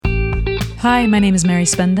Hi, my name is Mary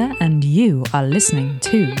Spender, and you are listening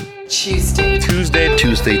to Tuesday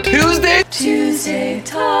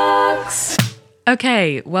Talks.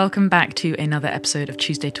 Okay, welcome back to another episode of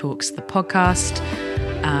Tuesday Talks, the podcast.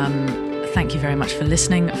 Thank you very much for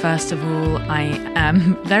listening. First of all, I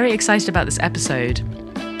am very excited about this episode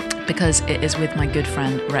because it is with my good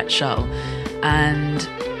friend Rhett Shull, and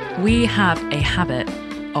we have a habit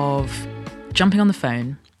of jumping on the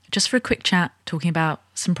phone just for a quick chat, talking about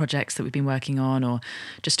some projects that we've been working on, or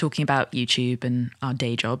just talking about YouTube and our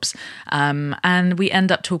day jobs. And we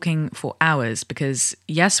end up talking for hours because,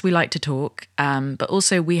 yes, we like to talk, but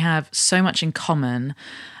also we have so much in common,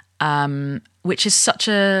 which is such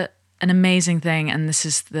an amazing thing. And this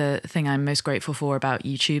is the thing I'm most grateful for about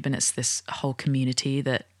YouTube. And it's this whole community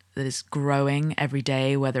that is growing every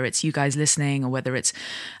day, whether it's you guys listening or whether it's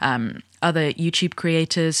other YouTube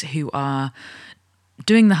creators who are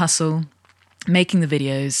doing the hustle, making the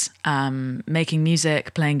videos, making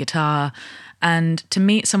music, playing guitar. And to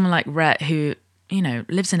meet someone like Rhett, who, you know,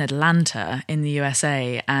 lives in Atlanta in the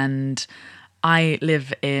USA, and I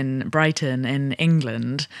live in Brighton in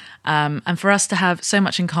England, and for us to have so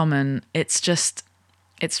much in common, it's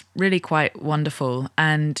really quite wonderful.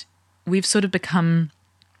 And we've sort of become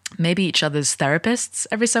maybe each other's therapists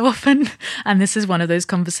every so often. And this is one of those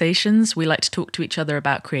conversations. We like to talk to each other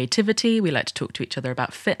about creativity. We like to talk to each other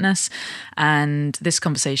about fitness. And this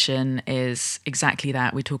conversation is exactly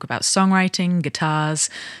that. We talk about songwriting, guitars,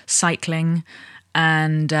 cycling.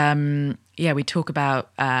 And we talk about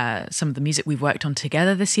some of the music we've worked on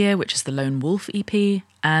together this year, which is the Lone Wolf EP.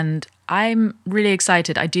 And I'm really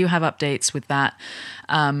excited. I do have updates with that.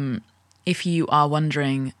 If you are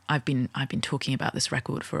wondering, I've been talking about this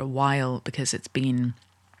record for a while because it's been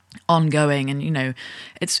ongoing, and you know,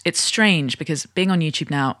 it's strange because being on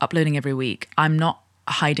YouTube now, uploading every week, I'm not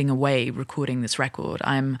hiding away recording this record.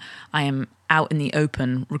 I am out in the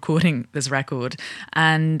open recording this record,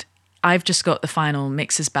 and I've just got the final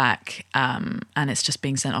mixes back, and it's just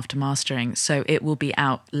being sent off to mastering. So it will be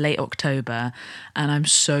out late October, and I'm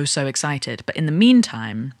so excited. But in the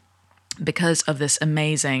meantime, because of this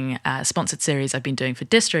amazing sponsored series I've been doing for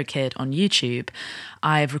DistroKid on YouTube,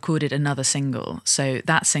 I've recorded another single. So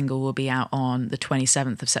that single will be out on the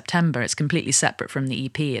 27th of September. It's completely separate from the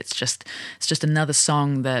EP. It's just another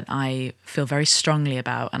song that I feel very strongly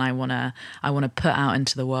about, and I wanna put out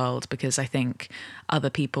into the world because I think other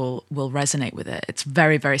people will resonate with it. It's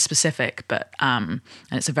very, very specific, but and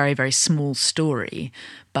it's a very, very small story.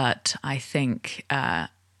 But I think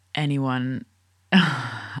anyone.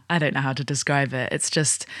 I don't know how to describe it.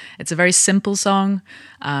 It's a very simple song,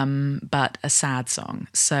 but a sad song.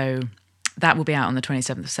 So that will be out on the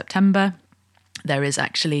 27th of September. There is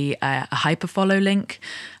actually a hyperfollow link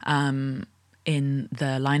in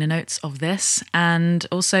the liner notes of this. And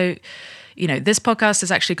also, you know, this podcast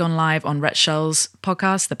has actually gone live on Rhett Shull's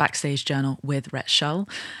podcast, The Backstage Journal with Rhett Shull.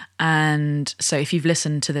 And so if you've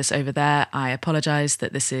listened to this over there, I apologize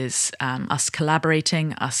that this is us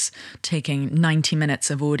collaborating, us taking 90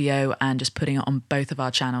 minutes of audio and just putting it on both of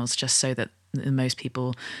our channels just so that the most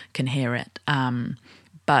people can hear it.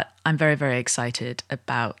 But I'm very, very excited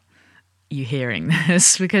about you hearing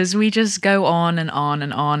this because we just go on and on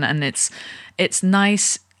and on, and it's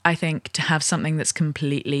nice, I think, to have something that's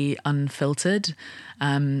completely unfiltered.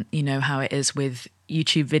 You know how it is with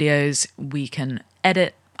YouTube videos. We can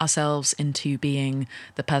edit ourselves into being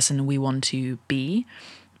the person we want to be.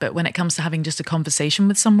 But when it comes to having just a conversation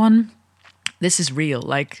with someone, this is real.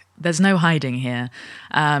 Like, there's no hiding here.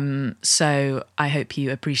 So I hope you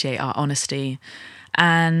appreciate our honesty.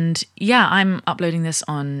 And yeah, I'm uploading this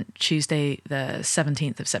on Tuesday, the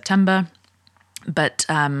 17th of September. But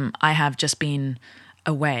I have just been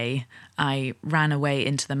away. I ran away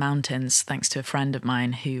into the mountains thanks to a friend of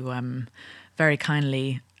mine who very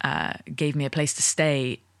kindly gave me a place to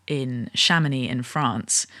stay in Chamonix in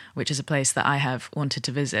France, which is a place that I have wanted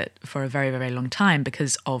to visit for a very, very long time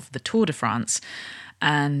because of the Tour de France.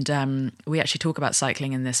 And we actually talk about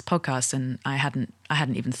cycling in this podcast, and I hadn't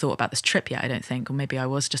even thought about this trip yet, I don't think, or maybe I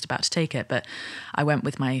was just about to take it. But I went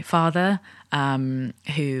with my father,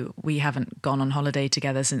 who we haven't gone on holiday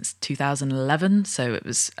together since 2011, so it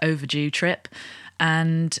was overdue trip.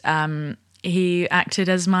 And he acted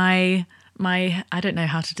as my I don't know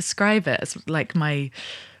how to describe it, as like my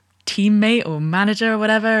teammate or manager or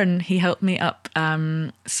whatever, and he helped me up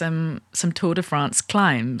some Tour de France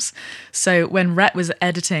climbs. So when Rhett was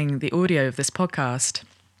editing the audio of this podcast,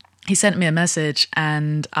 he sent me a message,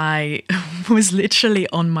 and I was literally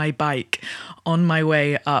on my bike on my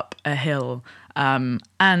way up a hill.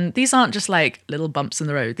 And these aren't just like little bumps in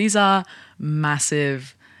the road. These are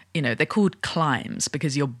massive they're called climbs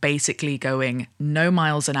because you're basically going no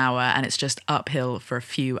miles an hour and it's just uphill for a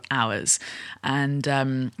few hours. And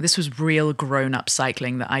this was real grown-up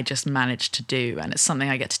cycling that I just managed to do. And it's something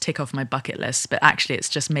I get to tick off my bucket list. But actually, it's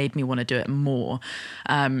just made me want to do it more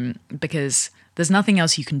because there's nothing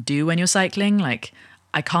else you can do when you're cycling. Like,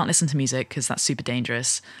 I can't listen to music because that's super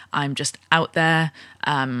dangerous. I'm just out there.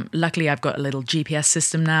 Luckily, I've got a little GPS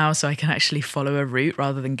system now, so I can actually follow a route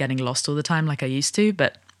rather than getting lost all the time like I used to.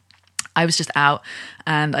 But I was just out,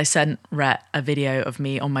 and I sent Rhett a video of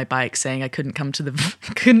me on my bike saying I couldn't come to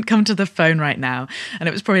the phone right now, and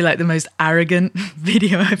it was probably like the most arrogant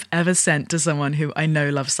video I've ever sent to someone who I know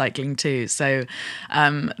loves cycling too. So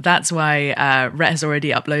that's why Rhett has already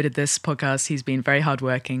uploaded this podcast. He's been very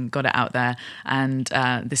hardworking, got it out there, and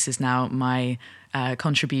this is now my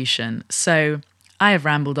contribution. So I have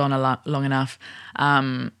rambled on long enough.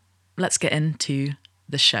 Let's get into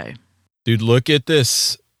the show. Dude, look at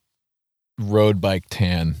this road bike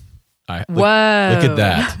tan. Whoa. Look at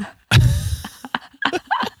that.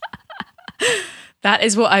 That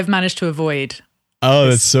is what I've managed to avoid. Oh,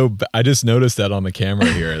 that's so I just noticed that on the camera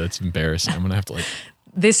here. That's embarrassing. I'm going to have to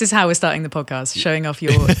This is how we're starting the podcast, showing off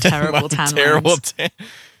your terrible tan lines.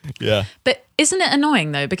 Yeah. But isn't it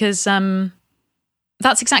annoying though? Because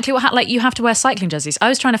that's exactly what you have to wear cycling jerseys. I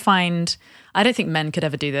was trying to find, I don't think men could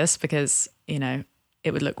ever do this because,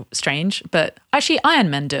 it would look strange, but actually Iron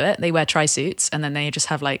Men do it. They wear tri-suits and then they just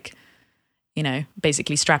have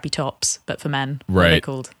basically strappy tops, but for men. Right. What are they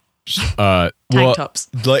called? Tank tops.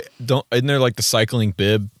 Isn't there like the cycling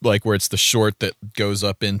bib, like where it's the short that goes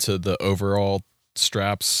up into the overall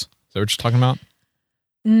straps? Is that what you're talking about?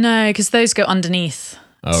 No, because those go underneath.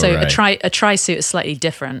 Oh, so right. a tri-suit is slightly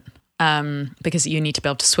different because you need to be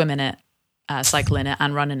able to swim in it, cycle in it,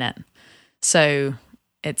 and run in it. So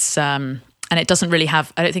it's and it doesn't really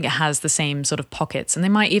have, I don't think it has the same sort of pockets, and they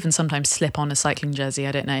might even sometimes slip on a cycling jersey,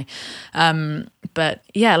 I don't know. But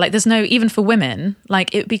yeah, there's no, even for women,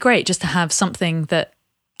 it would be great just to have something that,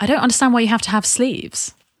 I don't understand why you have to have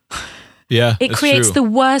sleeves. Yeah, it creates true. the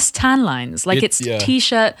worst tan lines. It's yeah.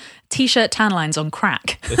 t-shirt tan lines on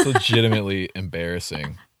crack. It's legitimately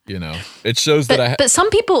embarrassing. It shows that But some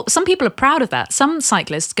people are proud of that. Some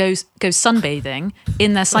cyclists go sunbathing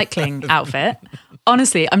in their cycling outfit.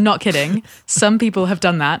 Honestly, I'm not kidding. Some people have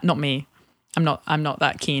done that. Not me. I'm not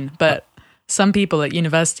that keen. But some people at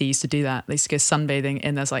university used to do that. They used to go sunbathing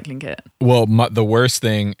in their cycling kit. Well, the worst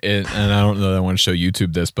thing is, and I don't know that I want to show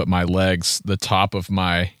YouTube this, but my legs, the top of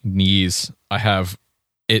my knees, I have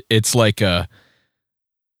it's like a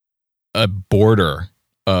border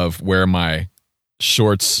of where my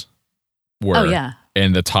shorts were. Oh yeah.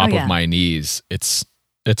 And the top of my knees, it's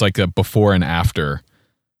like a before and after.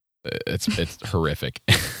 It's horrific.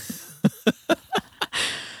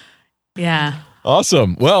 Yeah.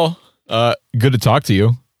 Awesome. Well, good to talk to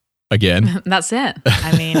you again. That's it.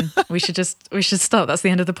 I mean, we should stop. That's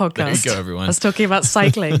the end of the podcast. There you go, everyone. Let's talking about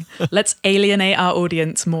cycling. Let's alienate our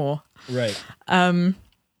audience more. Right.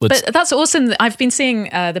 But that's awesome. I've been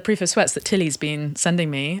seeing the proof of sweats that Tilly's been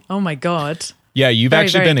sending me. Oh my God. Yeah, you've very,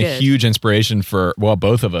 actually very been good. a huge inspiration for,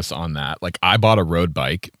 both of us on that. I bought a road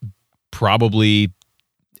bike, probably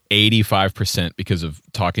 85% because of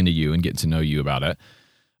talking to you and getting to know you about it.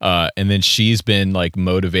 And then she's been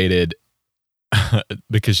motivated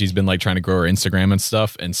because she's been trying to grow her Instagram and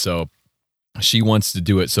stuff. And so she wants to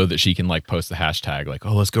do it so that she can post the hashtag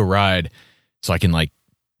oh, let's go ride. So I can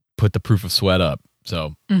put the proof of sweat up.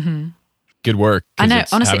 So good work. I know.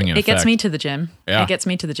 Honestly, it gets me to the gym. Yeah. It gets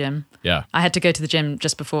me to the gym. Yeah. I had to go to the gym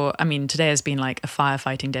just before. I mean, today has been a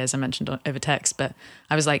firefighting day, as I mentioned over text. But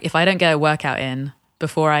I was if I don't get a workout in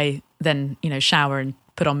before I then, shower and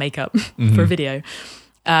put on makeup for a video,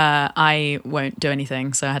 I won't do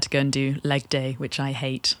anything. So I had to go and do leg day, which I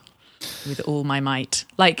hate with all my might.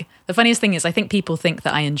 The funniest thing is I think people think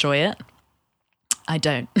that I enjoy it. I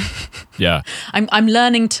don't. Yeah. I'm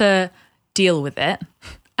learning to deal with it,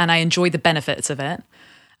 and I enjoy the benefits of it.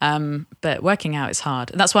 But working out is hard.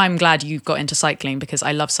 And that's why I'm glad you got into cycling, because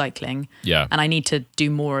I love cycling. Yeah. And I need to do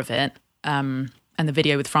more of it. And the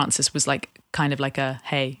video with Francis was kind of a,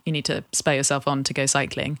 hey, you need to spur yourself on to go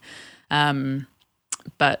cycling.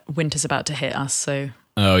 But winter's about to hit us, so.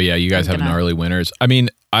 Oh yeah, you guys have gnarly winters. I mean,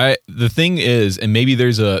 the thing is, and maybe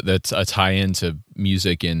there's that's a tie-in to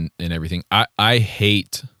music and everything. I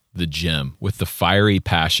hate the gym with the fiery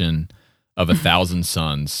passion of 1,000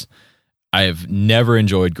 suns. I have never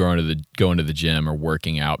enjoyed going to the gym or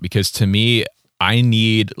working out, because to me, I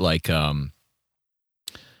need maybe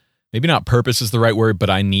not purpose is the right word, but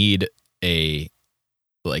I need a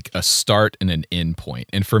start and an end point.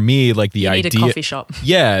 And for me, the you idea, need a coffee shop.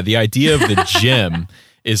 yeah, the idea of the gym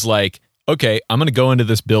is like, okay, I'm going to go into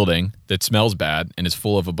this building that smells bad and is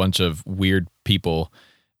full of a bunch of weird people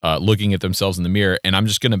looking at themselves in the mirror, and I'm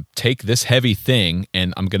just going to take this heavy thing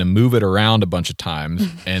and I'm going to move it around a bunch of times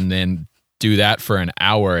and then do that for an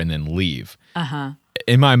hour and then leave.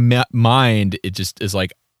 In my mind, it just is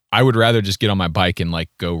like, I would rather just get on my bike and like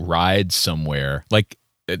go ride somewhere. Like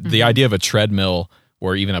the idea of a treadmill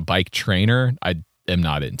or even a bike trainer, I am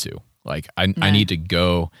not into. Like I need to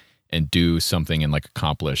go and do something and like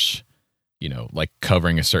accomplish, like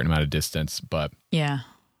covering a certain amount of distance. But yeah,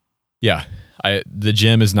 the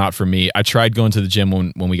gym is not for me. I tried going to the gym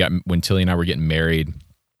when Tilly and I were getting married,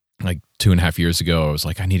 like 2.5 years ago. I was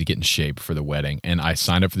like, I need to get in shape for the wedding, and I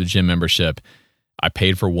signed up for the gym membership. I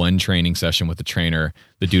paid for one training session with the trainer.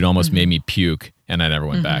 The dude almost made me puke, and I never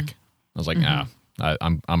went back. I was like, nah,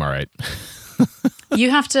 I'm all right.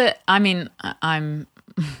 You have to. I mean,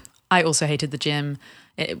 I also hated the gym.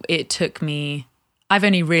 It took me. I've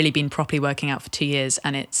only really been properly working out for 2 years,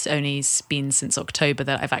 and it's only been since October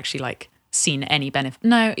that I've actually like seen any benefit.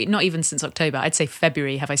 No, not even since October. I'd say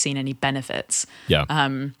February have I seen any benefits. Yeah.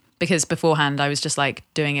 Because beforehand I was just like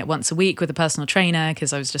doing it once a week with a personal trainer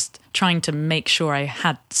because I was just trying to make sure I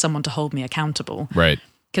had someone to hold me accountable. Right.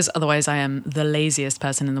 Because otherwise I am the laziest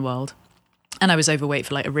person in the world. And I was overweight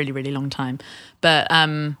for like a really, really long time. But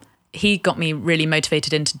he got me really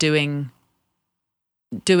motivated into doing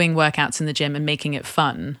workouts in the gym and making it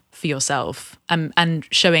fun for yourself and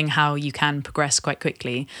showing how you can progress quite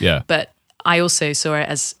quickly. Yeah. But I also saw it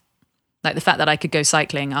as like the fact that I could go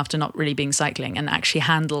cycling after not really being cycling and actually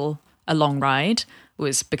handle a long ride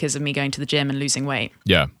was because of me going to the gym and losing weight.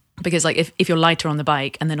 Yeah. Because like if you're lighter on the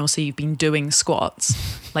bike and then also you've been doing squats,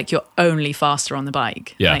 like you're only faster on the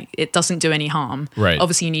bike. Yeah. Like it doesn't do any harm. Right.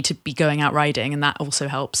 Obviously you need to be going out riding and that also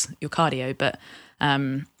helps your cardio, but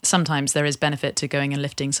sometimes there is benefit to going and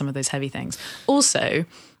lifting some of those heavy things. Also,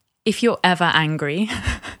 if you're ever angry,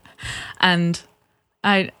 and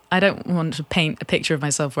I don't want to paint a picture of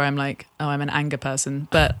myself where I'm like, oh, I'm an anger person,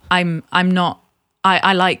 but I'm not.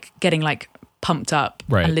 I like getting like pumped up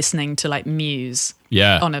and listening to like Muse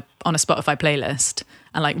on a Spotify playlist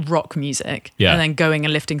and like rock music and then going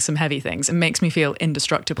and lifting some heavy things. It makes me feel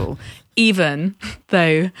indestructible, even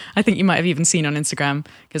though I think you might have even seen on Instagram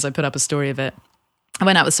because I put up a story of it. I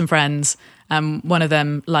went out with some friends. One of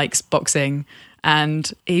them likes boxing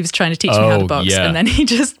and he was trying to teach me how to box. And then he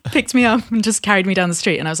just picked me up and just carried me down the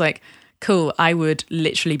street. And I was like, cool, I would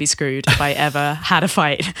literally be screwed if I ever had a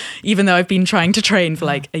fight, even though I've been trying to train for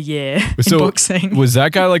like a year in boxing. Was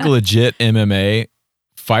that guy like a legit MMA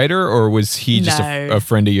fighter or was he just a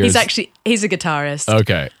friend of yours? He's a guitarist.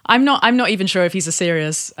 Okay. I'm not even sure if he's a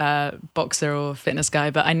serious boxer or fitness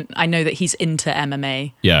guy, but I know that he's into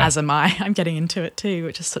MMA, as am I. I'm getting into it too,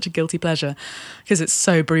 which is such a guilty pleasure because it's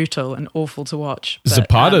so brutal and awful to watch. But,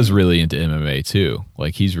 Zapata's really into MMA too.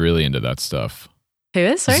 Like he's really into that stuff. Who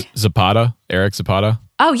is? Sorry? Zapata, Eric Zapata.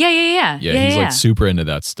 Oh, yeah. Yeah, he's like super into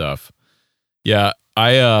that stuff. Yeah,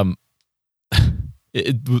 the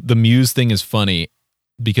Muse thing is funny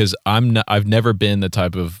because I've never been the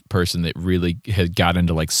type of person that really had got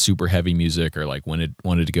into like super heavy music or like wanted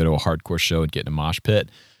to go to a hardcore show and get in a mosh pit.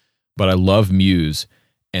 But I love Muse,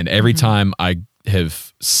 and every time I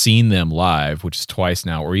have seen them live, which is twice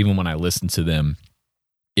now, or even when I listen to them,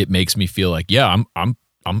 it makes me feel like, I'm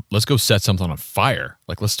let's go set something on fire.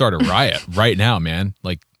 Like let's start a riot right now, man.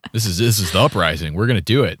 Like this is the uprising. We're gonna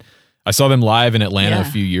do it. I saw them live in Atlanta a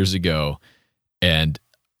few years ago, and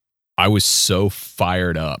I was so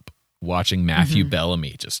fired up watching Matthew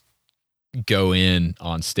Bellamy just go in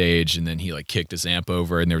on stage, and then he like kicked his amp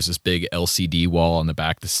over, and there was this big LCD wall on the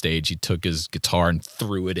back of the stage. He took his guitar and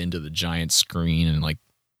threw it into the giant screen, and like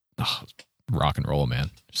rock and roll,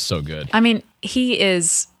 man. So good. I mean, he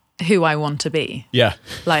is who I want to be. Yeah.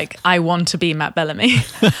 Like I want to be Matt Bellamy.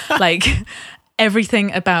 Like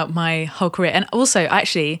everything about my whole career. And also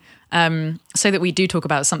actually, so that we do talk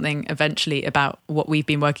about something eventually about what we've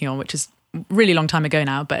been working on, which is a really long time ago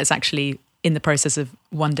now, but it's actually in the process of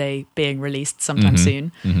one day being released sometime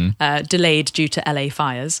soon, delayed due to LA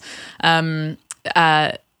fires. Darling,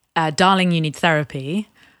 You Need Therapy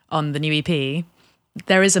on the new EP.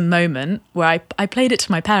 There is a moment where I played it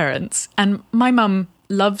to my parents, and my mum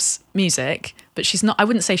loves music, but I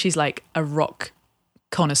wouldn't say she's like a rock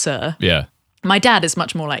connoisseur. Yeah. My dad is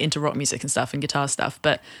much more like into rock music and stuff and guitar stuff,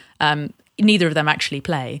 but neither of them actually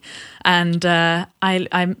play. And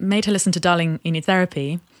I made her listen to Darling, You Need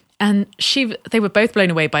Therapy, and they were both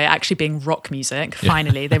blown away by it actually being rock music.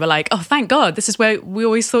 Finally, they were like, "Oh, thank God, this is where we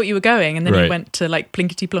always thought you were going." And then he went to like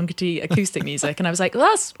plinkety plonkety acoustic music, and I was like, "Well,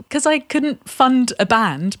 that's because I couldn't fund a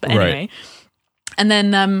band." But anyway. And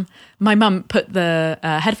then my mum put the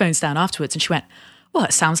headphones down afterwards and she went, well,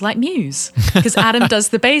 it sounds like Muse. Because Adam does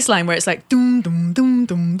the bass line where it's like, doom, doom, doom,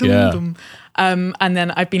 doom, doom, Yeah. doom. And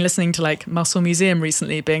then I've been listening to like Muscle Museum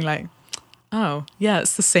recently being like, oh, yeah,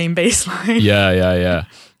 it's the same bass line. Yeah.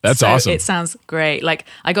 That's So awesome. It sounds great. Like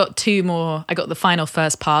I got the final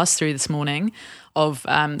first pass through this morning of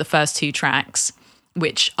the first 2 tracks,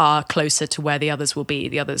 which are closer to where the others will be.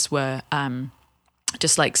 The others were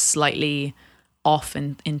just like slightly off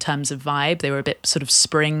in terms of vibe. They were a bit sort of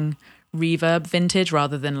spring reverb vintage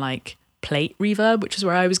rather than like plate reverb, which is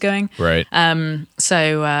where I was going. Right.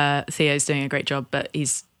 So Theo's doing a great job, but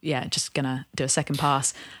he's just gonna do a second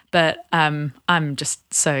pass. But I'm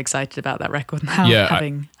just so excited about that record now,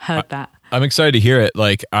 having heard that. I'm excited to hear it.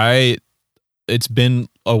 Like it's been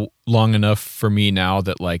long enough for me now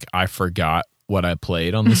that like I forgot what I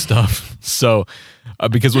played on this stuff. So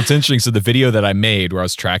because what's interesting, so the video that I made where I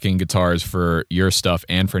was tracking guitars for your stuff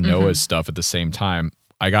and for Noah's stuff at the same time,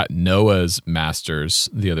 I got Noah's masters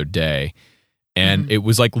the other day, and it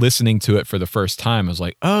was like listening to it for the first time. I was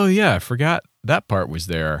like, oh yeah, I forgot that part was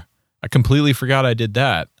there. I completely forgot I did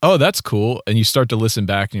that. Oh, that's cool. And you start to listen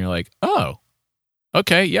back and you're like, oh,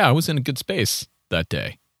 okay, yeah, I was in a good space that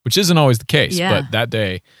day, which isn't always the case, but that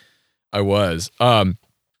day I was.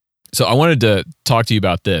 So I wanted to talk to you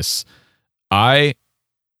about this. I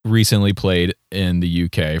recently played in the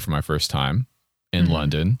UK for my first time in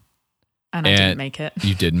London. And I didn't make it.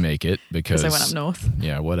 You didn't make it because I went up north.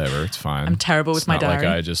 Yeah, whatever. It's fine. I'm terrible with it's my not diary.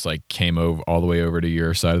 Like I just like came over all the way over to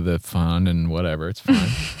your side of the fun and whatever. It's fine.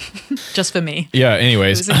 Just for me. Yeah.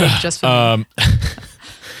 Anyways, It was a gig just for me.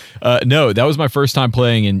 No, that was my first time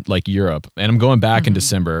playing in like Europe, and I'm going back in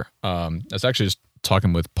December. I was actually just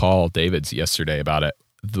talking with Paul Davids yesterday about it.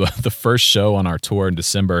 The first show on our tour in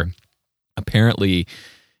December, apparently,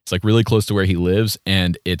 it's like really close to where he lives,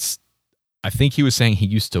 and I think he was saying he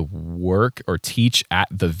used to work or teach at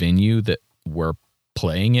the venue that we're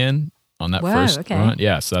playing in on that first run.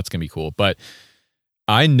 Yeah, so that's gonna be cool. But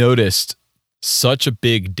I noticed such a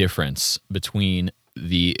big difference between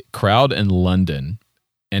the crowd in London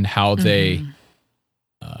and how they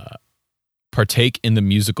partake in the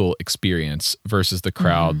musical experience versus the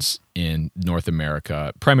crowds in North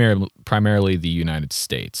America, primarily the United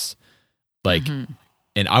States. Like,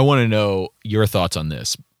 and I want to know your thoughts on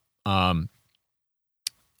this.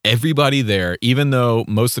 Everybody there, even though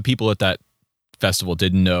most of the people at that festival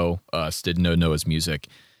didn't know us, didn't know Noah's music,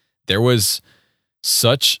 there was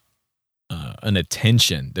such an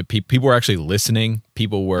attention that people were actually listening.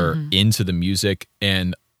 People were into the music,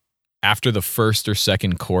 and after the first or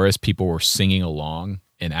second chorus, people were singing along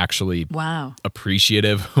and actually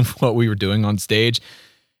appreciative of what we were doing on stage.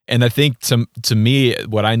 And I think to me,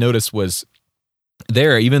 what I noticed was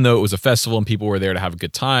there, even though it was a festival and people were there to have a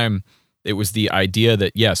good time, it was the idea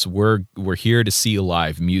that, yes, we're here to see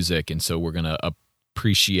live music, and so we're going to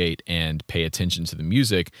appreciate and pay attention to the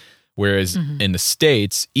music. Whereas in the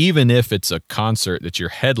States, even if it's a concert that you're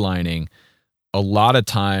headlining, a lot of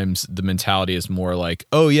times the mentality is more like,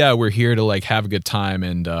 oh yeah, we're here to like have a good time,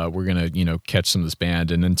 and we're going to, catch some of this band.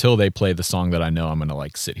 And until they play the song that I know, I'm going to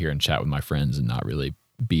like sit here and chat with my friends and not really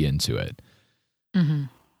be into it.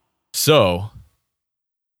 So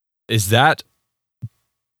is that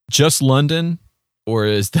just London, or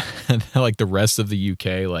is that like the rest of the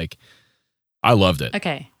UK? Like, I loved it.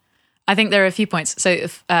 Okay. I think there are a few points. So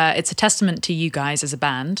if, it's a testament to you guys as a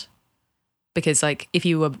band, because like if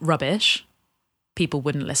you were rubbish, people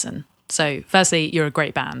wouldn't listen. So firstly, you're a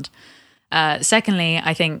great band. Secondly,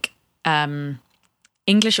 I think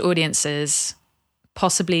English audiences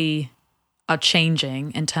possibly are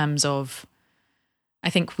changing in terms of, I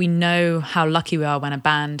think we know how lucky we are when a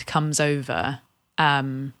band comes over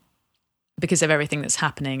because of everything that's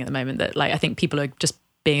happening at the moment, that like I think people are just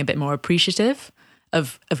being a bit more appreciative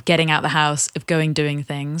of getting out the house, of doing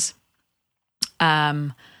things.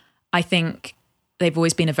 I think they've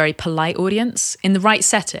always been a very polite audience. In the right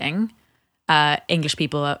setting, English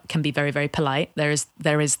people can be very, very polite. There is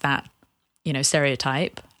that,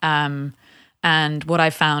 stereotype. And what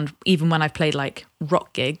I've found, even when I've played like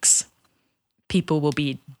rock gigs, people will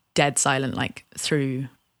be dead silent like through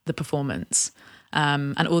the performance.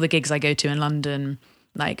 And all the gigs I go to in London,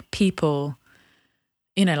 like people,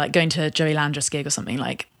 like going to Joey Landris gig or something,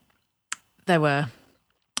 like there were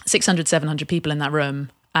 600, 700 people in that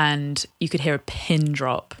room, and you could hear a pin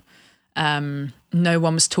drop. No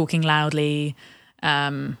one was talking loudly.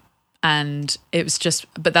 And it was just,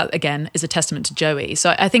 but that again is a testament to Joey.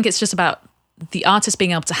 So I think it's just about the artist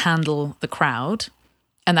being able to handle the crowd,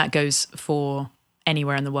 and that goes for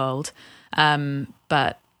anywhere in the world.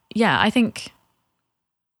 But yeah, I think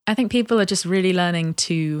I think people are just really learning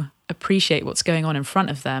to appreciate what's going on in front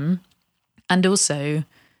of them. And also,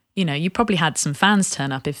 you know, you probably had some fans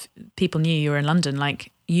turn up if people knew you were in London.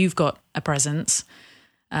 Like, you've got a presence.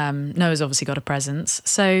 Noah's obviously got a presence.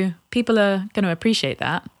 So people are going to appreciate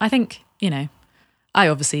that. I think, you know, I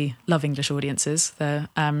obviously love English audiences. They're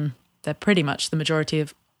pretty much the majority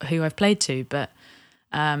of who I've played to. But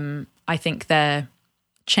I think they're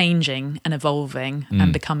changing and evolving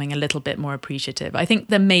and becoming a little bit more appreciative. I think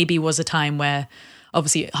there maybe was a time where,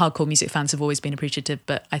 obviously hardcore music fans have always been appreciative,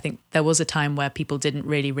 but I think there was a time where people didn't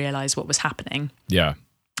really realize what was happening. Yeah.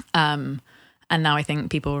 And now I think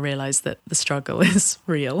people realize that the struggle is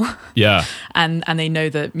real. Yeah. and they know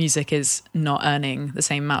that music is not earning the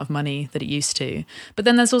same amount of money that it used to. But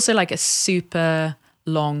then there's also like a super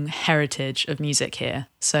long heritage of music here.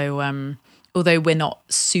 So although we're not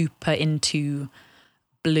super into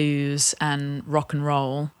blues and rock and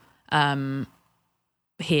roll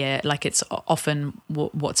here, like it's often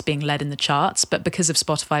what's being led in the charts, but because of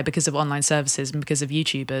Spotify, because of online services, and because of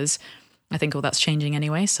YouTubers, I think all that's changing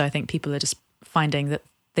anyway. So I think people are just finding that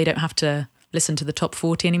they don't have to listen to the top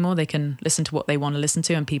 40 anymore. They can listen to what they want to listen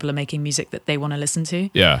to, and people are making music that they want to listen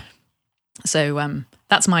to. Yeah. So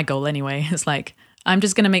that's my goal anyway. It's like, I'm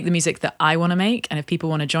just going to make the music that I want to make. And if people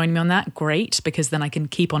want to join me on that, great, because then I can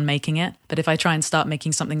keep on making it. But if I try and start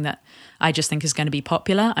making something that I just think is going to be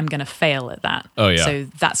popular, I'm going to fail at that. Oh, yeah. So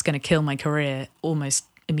that's going to kill my career almost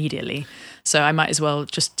immediately. So I might as well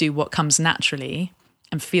just do what comes naturally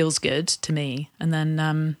and feels good to me. And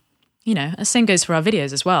then, you know, the same goes for our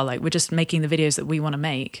videos as well. Like, we're just making the videos that we want to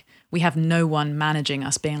make. We have no one managing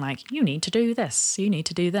us being like, you need to do this, you need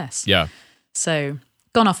to do this. Yeah. So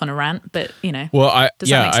gone off on a rant, but you know, well, does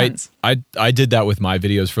that make sense? I did that with my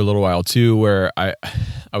videos for a little while too, where I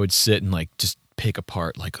would sit and like just pick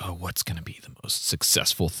apart like, oh, what's going to be the most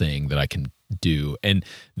successful thing that I can do? And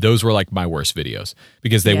those were like my worst videos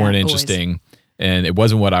because they weren't interesting and it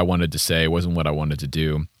wasn't what I wanted to say. It wasn't what I wanted to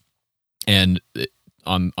do. And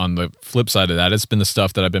on the flip side of that, it's been the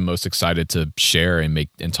stuff that I've been most excited to share and make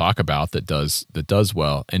and talk about that does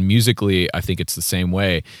well. And musically, I think it's the same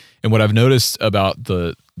way. And what I've noticed about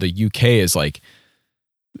the UK is like,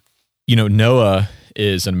 you know, Noah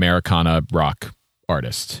is an Americana rock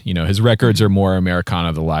artist. You know, his records are more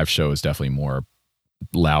Americana. The live show is definitely more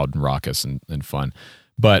loud and raucous and fun.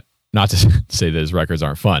 But not to say that his records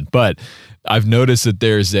aren't fun, but I've noticed that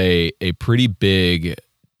there's a pretty big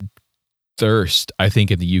thirst, I think,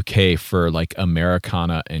 in the UK for like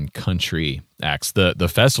Americana and country acts. The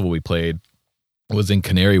festival we played was in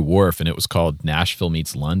Canary Wharf and it was called Nashville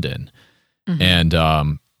Meets London. Mm-hmm.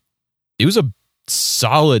 And it was a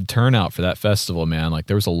solid turnout for that festival, man. Like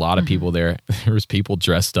there was a lot of people there. There was people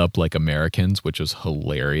dressed up like Americans, which was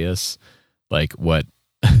hilarious. Like what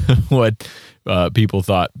people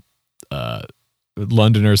thought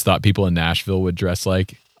Londoners thought people in Nashville would dress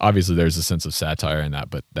like. Obviously there's a sense of satire in that,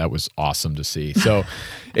 but that was awesome to see. So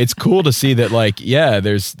it's cool to see that like, yeah,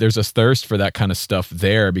 there's a thirst for that kind of stuff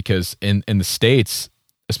there because in the States,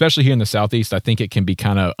 especially here in the Southeast, I think it can be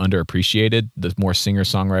kind of underappreciated. The more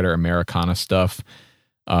singer-songwriter Americana stuff.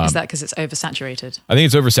 Is that because it's oversaturated? I think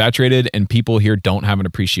it's oversaturated and people here don't have an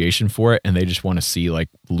appreciation for it and they just want to see like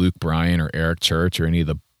Luke Bryan or Eric Church or any of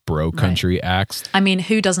the bro country acts. I mean,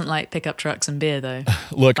 who doesn't like pickup trucks and beer though?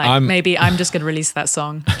 Look, like, maybe I'm just going to release that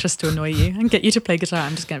song just to annoy you and get you to play guitar.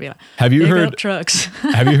 I'm just going to be like, have you heard trucks?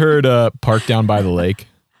 Have you heard Park Down by the Lake?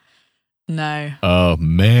 No. Oh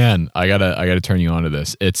man, I gotta turn you on to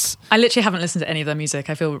this. I literally haven't listened to any of their music.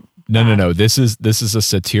 I feel no. This is a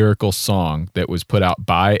satirical song that was put out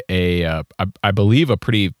by I believe a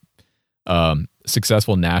pretty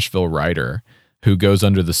successful Nashville writer who goes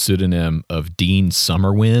under the pseudonym of Dean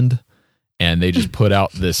Summerwind, and they just put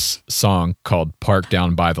out this song called Park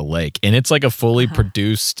Down by the Lake. And it's like a fully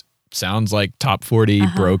produced, sounds like top 40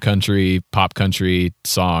 bro country, pop country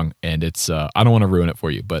song. And it's, I don't want to ruin it for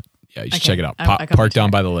you, but yeah, you should check it out. Park Down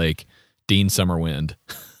by the Lake, Dean Summerwind.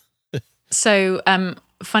 So,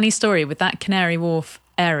 funny story with that Canary Wharf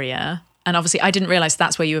area. And obviously I didn't realize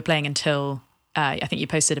that's where you were playing until I think you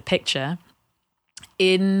posted a picture.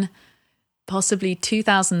 In possibly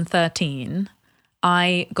 2013,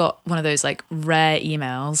 I got one of those like rare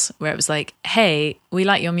emails where it was like, hey, we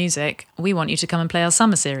like your music. We want you to come and play our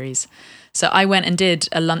summer series. So I went and did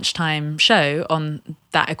a lunchtime show on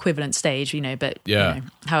that equivalent stage, but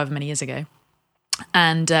however many years ago.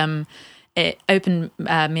 And it opened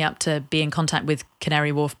me up to be in contact with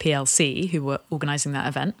Canary Wharf PLC, who were organising that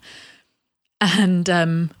event. And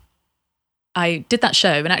I did that show,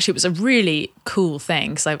 and actually it was a really cool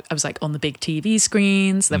thing because I was like on the big TV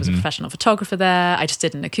screens. There was a professional photographer there. I just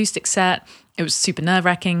did an acoustic set. It was super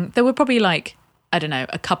nerve-wracking. There were probably like, I don't know,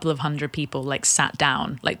 a couple of hundred people like sat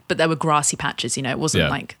down, like, but there were grassy patches, you know, it wasn't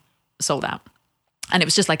like sold out. And it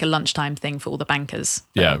was just like a lunchtime thing for all the bankers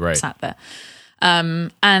that sat there.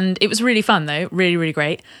 And it was really fun though, really, really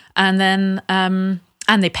great. And then,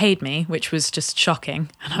 and they paid me, which was just shocking.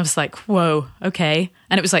 And I was like, whoa, okay.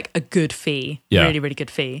 And it was like a good fee, really, really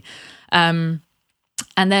good fee. And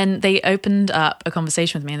then they opened up a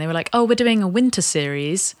conversation with me and they were like, oh, we're doing a winter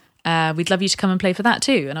series. We'd love you to come and play for that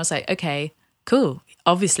too. And I was like, okay, cool.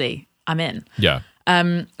 Obviously, I'm in. Yeah.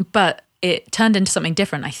 But it turned into something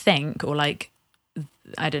different, I think, or like,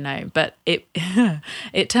 I don't know, but it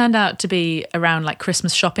it turned out to be around like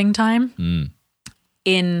Christmas shopping time.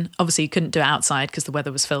 Obviously you couldn't do it outside because the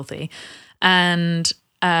weather was filthy, and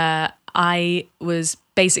I was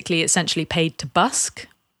basically essentially paid to busk.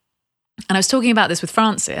 And I was talking about this with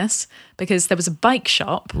Francis because there was a bike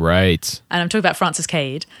shop, right? And I'm talking about Francis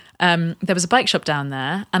Cade. There was a bike shop down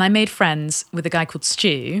there, and I made friends with a guy called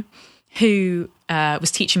Stu, who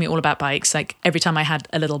was teaching me all about bikes. Like every time I had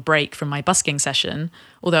a little break from my busking session,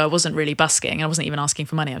 although I wasn't really busking, I wasn't even asking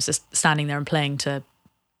for money. I was just standing there and playing to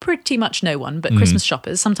pretty much no one, but Christmas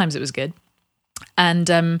shoppers. Sometimes it was good.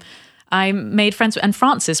 And I made friends, and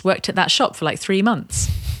Francis worked at that shop for like 3 months.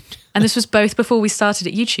 And this was both before we started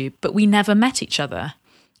at YouTube, but we never met each other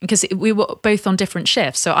because we were both on different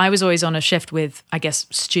shifts. So I was always on a shift with, I guess,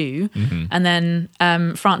 Stu. And then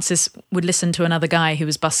Francis would listen to another guy who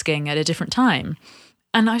was busking at a different time.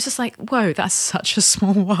 And I was just like, whoa, that's such a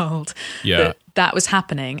small world that was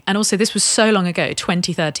happening. And also this was so long ago,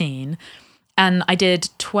 2013. And I did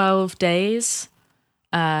 12 days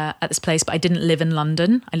at this place, but I didn't live in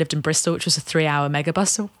London. I lived in Bristol, which was a 3-hour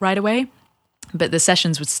megabus ride away. But the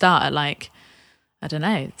sessions would start at like, I don't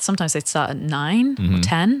know, sometimes they'd start at 9 or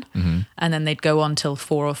 10, and then they'd go on till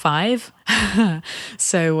 4 or 5.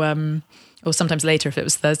 So, or sometimes later if it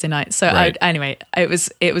was Thursday night. So anyway, it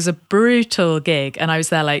was a brutal gig, and I was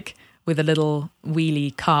there like with a little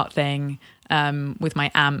wheelie cart thing with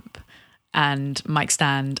my amp and mic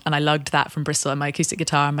stand, and I lugged that from Bristol and my acoustic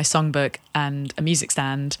guitar and my songbook and a music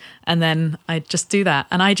stand, and then I'd just do that.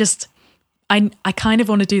 And I kind of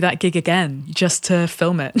want to do that gig again just to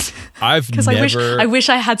film it. Because I wish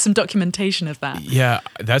I had some documentation of that. Yeah,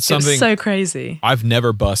 that's something. It was so crazy. I've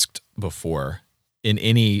never busked before in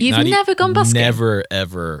any. You've never gone busking? Never,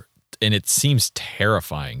 ever. And it seems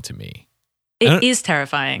terrifying to me. It is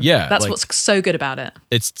terrifying. Yeah. That's what's so good about it.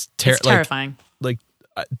 It's terrifying. Like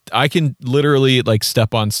I can literally like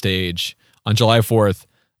step on stage on July 4th.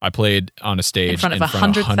 I played on a stage in front of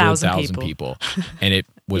 100,000 people. And it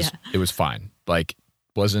was fine. Like,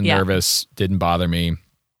 wasn't nervous, didn't bother me.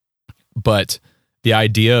 But the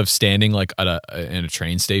idea of standing like in a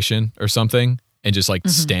train station or something and just like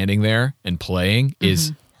standing there and playing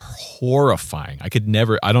is horrifying. I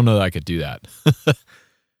don't know that I could do that.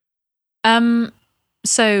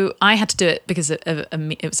 So I had to do it because it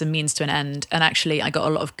was a means to an end. And actually I got a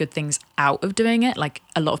lot of good things out of doing it. Like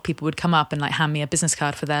a lot of people would come up and like hand me a business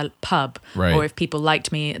card for their pub. Right. Or if people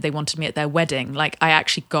liked me, they wanted me at their wedding. Like I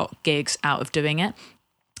actually got gigs out of doing it.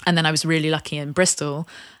 And then I was really lucky in Bristol,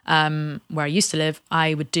 where I used to live.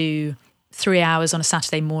 I would do 3 hours on a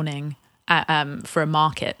Saturday morning for a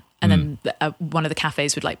market. And then one of the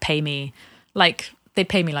cafes would like pay me, like they'd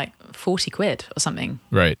pay me like 40 quid or something.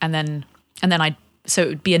 Right. And then so it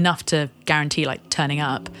would be enough to guarantee like turning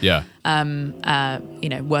up. Yeah.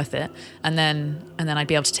 Worth it. And then I'd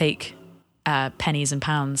be able to take pennies and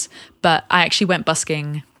pounds. But I actually went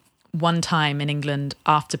busking one time in England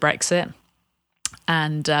after Brexit.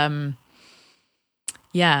 And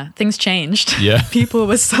things changed. Yeah. People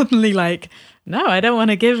were suddenly like, no, I don't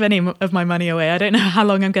want to give any of my money away. I don't know how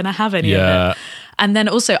long I'm going to have any of it. And then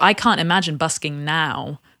also I can't imagine busking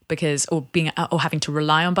now or having to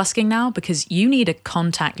rely on busking now, because you need a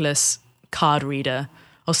contactless card reader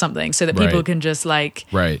or something so that people can just like,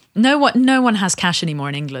 no one has cash anymore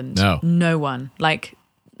in England. No one, like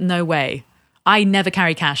no way. I never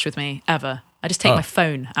carry cash with me ever. I just take my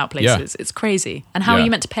phone out places. It's crazy. And how are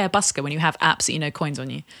you meant to pay a busker when you have absolutely no coins on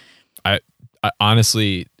you? I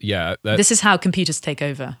honestly, this is how computers take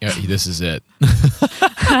over. Yeah, this is it.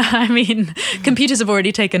 I mean, computers have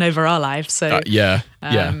already taken over our lives. So our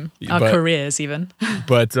careers even.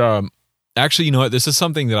 But actually, you know what? This is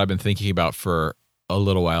something that I've been thinking about for a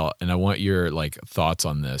little while, and I want your like thoughts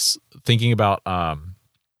on this. Thinking about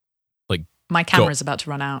like my camera's about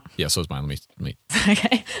to run out. Yeah, so is mine. Let me.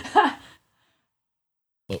 Okay.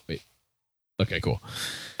 Oh wait. Okay, cool.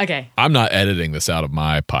 Okay. I'm not editing this out of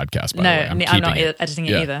my podcast, by the way. I'm not editing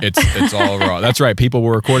it either. It's all raw. That's right. People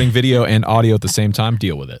were recording video and audio at the same time.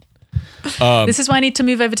 Deal with it. This is why I need to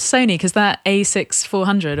move over to Sony, because that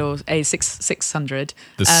A6400 or A6600,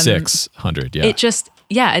 the 600, yeah. it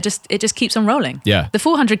just keeps on rolling. Yeah. The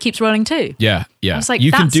 400 keeps rolling too. Yeah. I was like,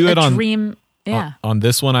 you that's can do it Oh, a on dream. Yeah. On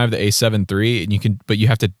this one, I have the A7 III, and but you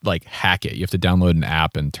have to like hack it. You have to download an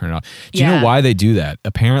app and turn it on. Do you know why they do that?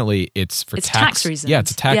 Apparently, it's for tax reasons. Yeah,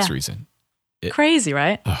 it's a tax reason. Crazy,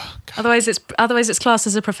 right? Oh, otherwise it's classed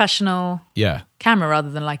as a professional yeah camera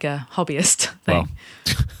rather than like a hobbyist thing. Well.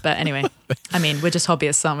 But anyway, I mean, we're just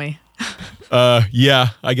hobbyists, aren't we? Yeah,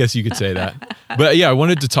 I guess you could say that. But yeah, I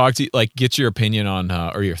wanted to talk to you, like, get your opinion on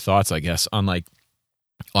or your thoughts, I guess, on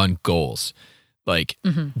goals. Like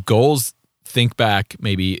goals. Think back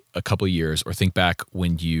maybe a couple years, or think back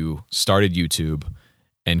when you started YouTube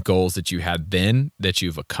and goals that you had then that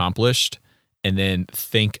you've accomplished, and then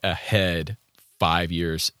think ahead 5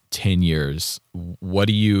 years, 10 years. What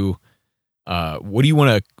do you want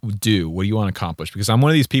to do? What do you want to accomplish? Because I'm one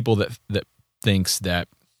of these people that thinks that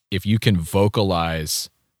if you can vocalize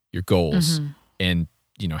your goals and,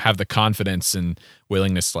 have the confidence and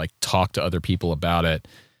willingness to like talk to other people about it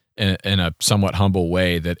in a somewhat humble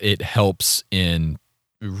way, that it helps in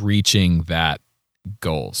reaching that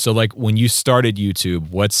goal. So like when you started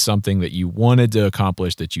YouTube, what's something that you wanted to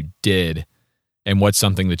accomplish that you did, and what's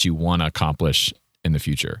something that you want to accomplish in the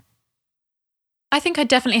future? I think I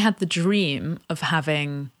definitely had the dream of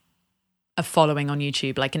having a following on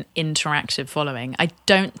YouTube, like an interactive following. I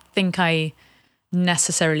don't think I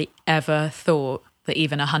necessarily ever thought that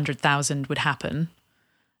even 100,000 would happen.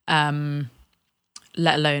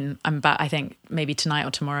 Let alone I think maybe tonight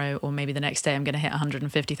or tomorrow or maybe the next day I'm going to hit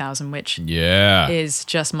 150,000, which is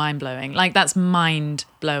just mind-blowing. Like, that's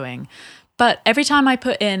mind-blowing. But every time I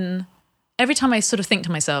sort of think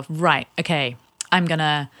to myself, right, okay, I'm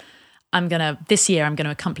gonna this year I'm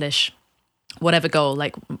gonna accomplish whatever goal,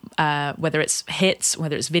 like whether it's hits,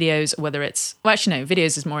 whether it's videos, whether it's, well, actually no,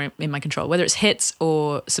 videos is more in my control, whether it's hits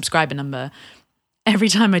or subscriber number. Every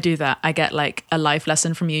time I do that, I get like a life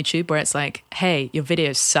lesson from YouTube where it's like, hey, your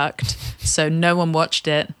video sucked, so no one watched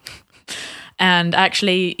it. And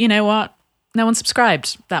actually, you know what? No one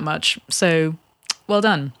subscribed that much, so well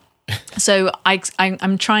done. So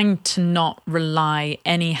I'm trying to not rely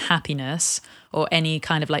any happiness or any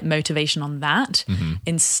kind of like motivation on that.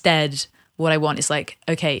 Instead, what I want is like,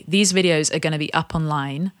 okay, these videos are going to be up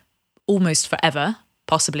online almost forever,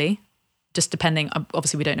 possibly. Just depending,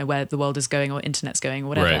 obviously we don't know where the world is going or internet's going or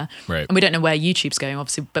whatever. Right. And we don't know where YouTube's going,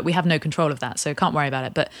 obviously, but we have no control of that, so can't worry about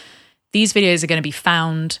it. But these videos are going to be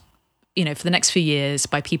found, for the next few years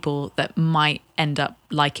by people that might end up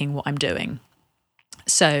liking what I'm doing.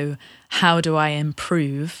 So how do I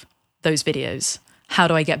improve those videos? How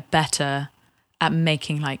do I get better at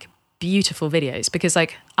making like beautiful videos? Because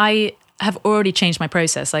like I have already changed my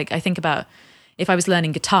process. Like I think about if I was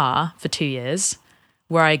learning guitar for 2 years,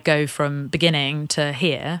 where I go from beginning to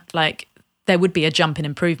here, like there would be a jump in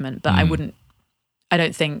improvement, but I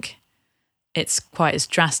don't think it's quite as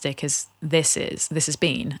drastic as this has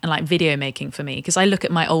been. And like video making for me, because I look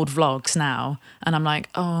at my old vlogs now and I'm like,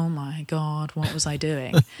 oh my God, what was I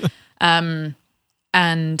doing? And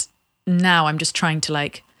now I'm just trying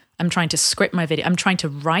to script my video. I'm trying to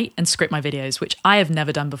write and script my videos, which I have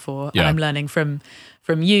never done before. Yeah. And I'm learning from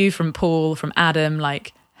you, from Paul, from Adam,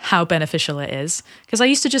 like how beneficial it is. Because I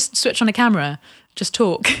used to just switch on a camera, just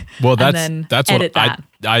talk. Well, and then edit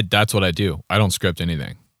that's what I do. I don't script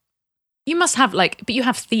anything. You must have but you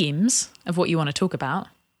have themes of what you want to talk about.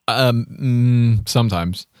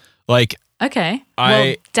 Sometimes. Like, okay.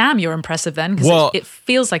 Well, damn, you're impressive then, because it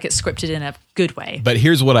feels like it's scripted in a good way. But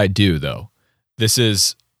here's what I do, though. This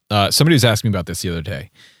is, somebody was asking me about this the other day.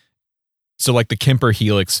 So like the Kemper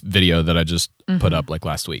Helix video that I just put up like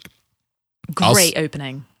last week. Great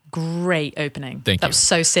opening. Thank you. That was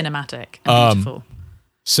so cinematic and beautiful.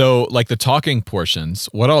 So like the talking portions,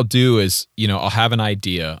 what I'll do is, I'll have an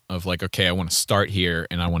idea of like, okay, I want to start here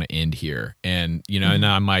and I want to end here. And, and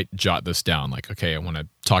I might jot this down. Like, okay, I want to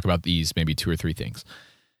talk about these, maybe 2 or 3 things.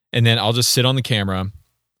 And then I'll just sit on the camera.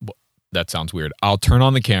 That sounds weird. I'll turn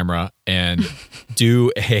on the camera and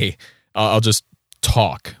I'll just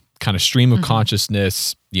talk, kind of stream of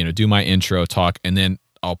consciousness, do my intro talk. And then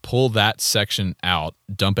I'll pull that section out,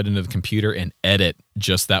 dump it into the computer and edit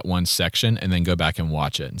just that one section and then go back and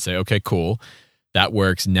watch it and say, okay, cool. That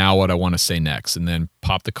works. Now what I want to say next. And then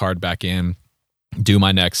pop the card back in, do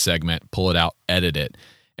my next segment, pull it out, edit it.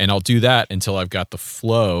 And I'll do that until I've got the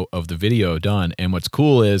flow of the video done. And what's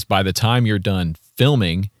cool is by the time you're done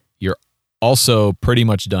filming, you're also pretty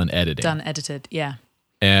much done editing. Done edited, yeah.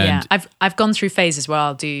 And I've gone through phases where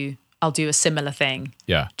I'll do a similar thing.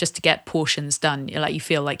 Yeah. Just to get portions done. Like you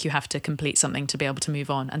feel like you have to complete something to be able to move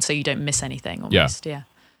on, and so you don't miss anything almost. Yeah.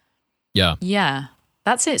 Yeah. Yeah.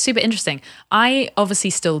 That's it. Super interesting. I obviously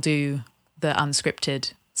still do the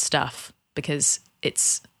unscripted stuff because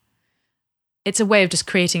it's a way of just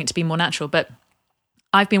creating it to be more natural. But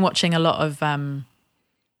I've been watching a lot of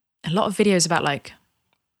videos about like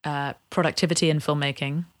productivity in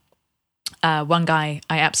filmmaking. One guy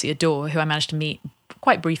I absolutely adore, who I managed to meet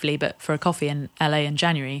quite briefly, but for a coffee in LA in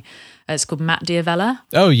January, it's called Matt Diavella.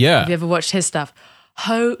 Oh yeah. Have you ever watched his stuff?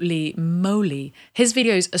 Holy moly. His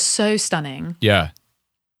videos are so stunning. Yeah.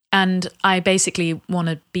 And I basically want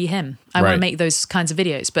to be him. I want Right. to make those kinds of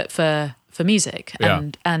videos, but for music. Yeah.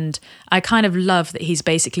 And I kind of love that he's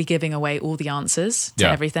basically giving away all the answers to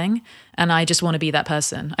Yeah. everything. And I just want to be that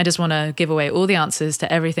person. I just want to give away all the answers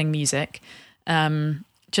to everything music,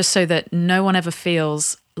 just so that no one ever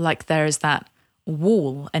feels like there is that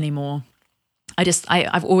wall anymore.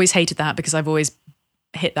 I've always hated that because I've always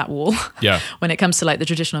hit that wall Yeah. when it comes to like the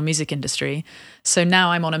traditional music industry. So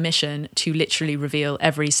now I'm on a mission to literally reveal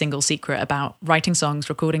every single secret about writing songs,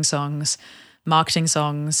 recording songs, marketing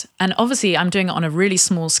songs. And obviously I'm doing it on a really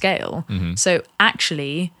small scale. Mm-hmm. So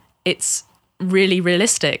actually it's really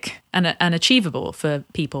realistic and achievable for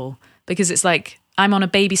people, because it's like I'm on a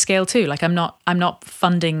baby scale too. Like I'm not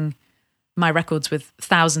funding my records with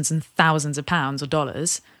thousands and thousands of pounds or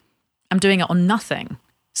dollars. I'm doing it on nothing.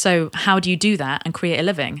 So how do you do that and create a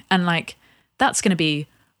living? And like, that's going to be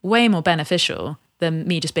way more beneficial than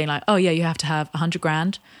me just being like, oh yeah, you have to have 100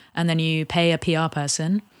 grand and then you pay a PR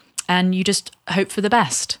person and you just hope for the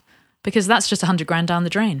best, because that's just 100 grand down the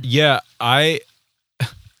drain. Yeah.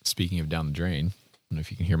 Speaking of down the drain, I don't know if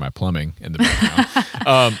you can hear my plumbing in the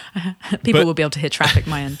background. People will be able to hear traffic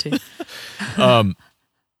my end too.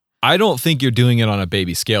 I don't think you're doing it on a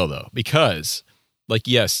baby scale though, because like,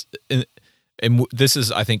 yes. And this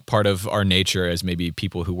is, I think, part of our nature as maybe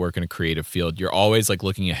people who work in a creative field. You're always like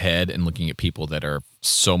looking ahead and looking at people that are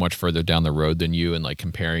so much further down the road than you, and like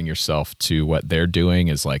comparing yourself to what they're doing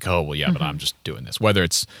is like, oh, well, yeah, but I'm just doing this. Whether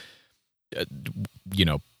it's,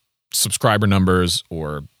 subscriber numbers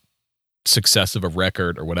or success of a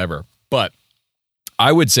record or whatever. But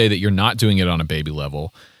I would say that you're not doing it on a baby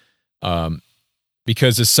level.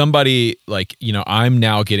 Because as somebody like, I'm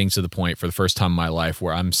now getting to the point for the first time in my life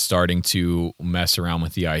where I'm starting to mess around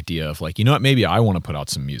with the idea of like, maybe I want to put out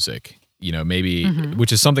some music, maybe,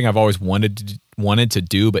 which is something I've always wanted to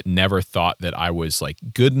do, but never thought that I was like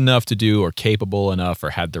good enough to do or capable enough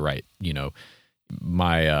or had the right,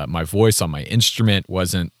 my voice on my instrument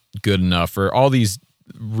wasn't good enough, for all these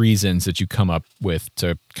reasons that you come up with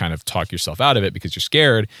to kind of talk yourself out of it because you're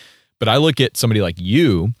scared. But I look at somebody like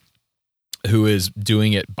you, who is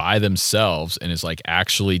doing it by themselves and is like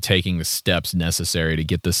actually taking the steps necessary to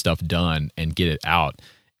get this stuff done and get it out.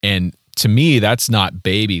 And to me, that's not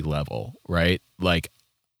baby level, right? Like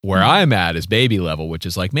where I'm at is baby level, which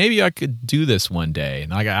is like, maybe I could do this one day.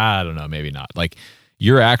 And I don't know, maybe not. Like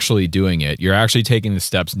you're actually doing it. You're actually taking the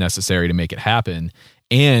steps necessary to make it happen.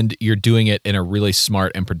 And you're doing it in a really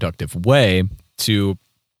smart and productive way to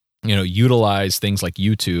utilize things like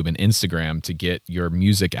YouTube and Instagram to get your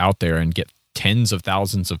music out there and get tens of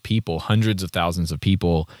thousands of people, hundreds of thousands of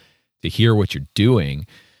people to hear what you're doing.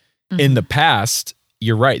 In the past,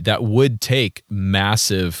 you're right, that would take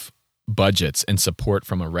massive budgets and support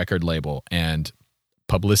from a record label and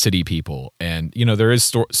publicity people. And, there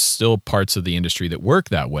is still parts of the industry that work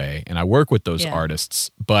that way. And I work with those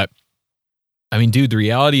artists. But I mean, dude, the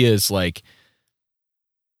reality is like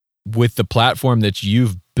with the platform that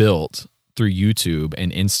you've built through YouTube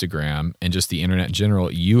and Instagram and just the internet in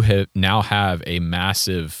general, you now have a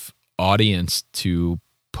massive audience to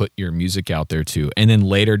put your music out there to. And then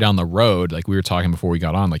later down the road, like we were talking before we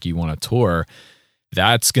got on, like you want to tour,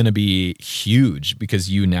 that's going to be huge because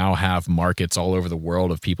you now have markets all over the world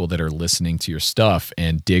of people that are listening to your stuff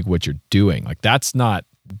and dig what you're doing. Like that's not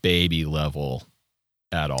baby level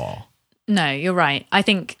at all. No, you're right. I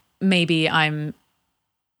think maybe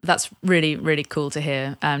that's really, really cool to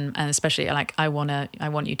hear. And especially like, I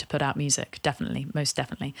want you to put out music. Definitely. Most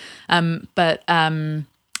definitely. And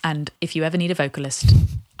if you ever need a vocalist,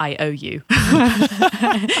 I owe you.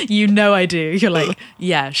 I do. You're like,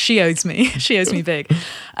 yeah, she owes me. She owes me big.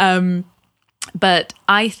 But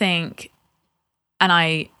I think, and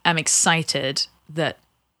I am excited that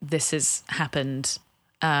this has happened,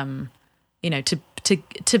 to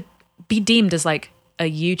be deemed as like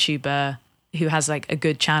a YouTuber who has like a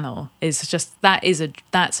good channel is just,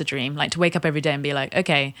 that's a dream. Like to wake up every day and be like,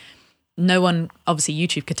 okay, no one, obviously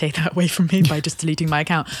YouTube could take that away from me by just deleting my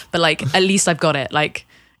account, but like, at least I've got it. Like,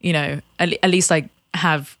 you know, at least I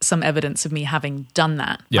have some evidence of me having done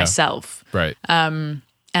that myself. Right. And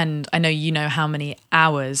I know, you know, how many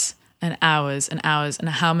hours and hours and hours and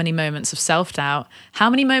how many moments of self-doubt, how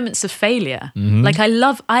many moments of failure. Like I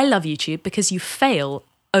love YouTube because you fail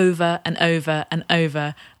over and over and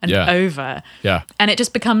over and over. Yeah. And it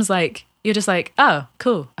just becomes like, you're just like, oh,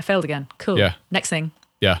 cool, I failed again. Cool. Yeah. Next thing.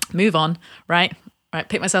 Yeah. Move on. Right.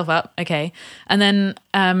 Pick myself up. Okay. And then,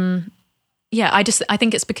 I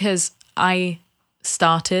think it's because I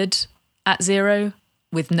started at zero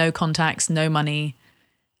with no contacts, no money.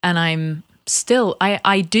 And I'm still,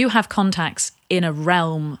 I do have contacts in a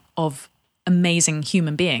realm of amazing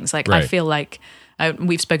human beings. Like I feel like,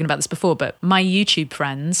 we've spoken about this before, but my YouTube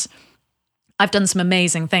friends, I've done some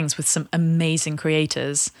amazing things with some amazing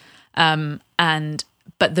creators.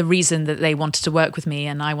 But the reason that they wanted to work with me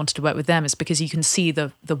and I wanted to work with them is because you can see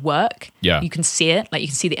the work. Yeah. You can see it, like you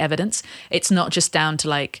can see the evidence. It's not just down to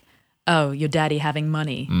like, oh, your daddy having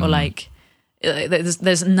money or like,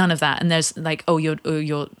 there's none of that. And there's like, oh,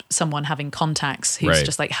 you're someone having contacts who's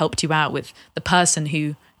just like helped you out with the person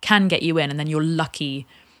who can get you in. And then you're lucky,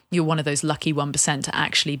 you're one of those lucky 1% to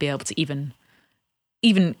actually be able to even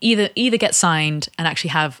either get signed and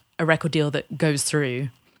actually have a record deal that goes through,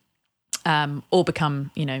 or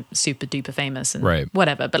become, you know, super duper famous and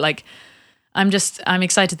whatever. But like, I'm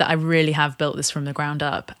excited that I really have built this from the ground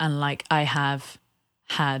up. And like, I've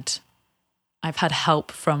had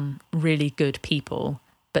help from really good people,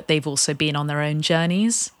 but they've also been on their own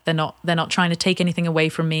journeys. They're not trying to take anything away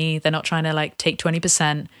from me. They're not trying to like take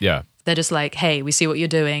 20%. Yeah. They're just like, hey, we see what you're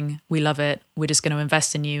doing. We love it. We're just going to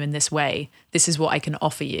invest in you in this way. This is what I can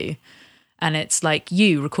offer you. And it's like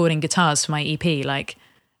you recording guitars for my EP. Like,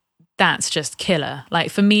 that's just killer. Like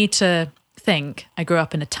for me to think, I grew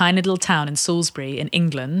up in a tiny little town in Salisbury in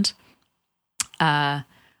England,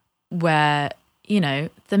 where, you know,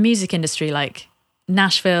 the music industry, like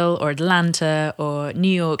Nashville or Atlanta or New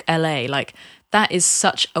York, LA, like that is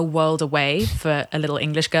such a world away for a little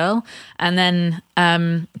English girl. And then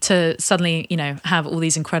to suddenly, you know, have all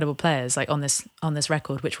these incredible players like on this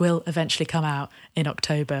record, which will eventually come out in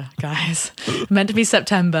October, guys. Meant to be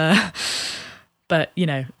September, but you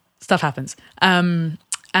know, stuff happens.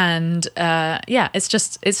 It's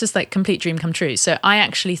just like complete dream come true. So I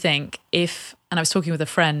actually think and I was talking with a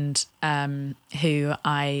friend who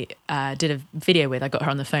I did a video with. I got her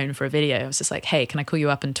on the phone for a video. I was just like, hey, can I call you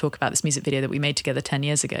up and talk about this music video that we made together 10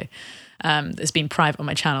 years ago? It's been private on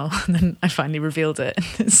my channel. And then I finally revealed it.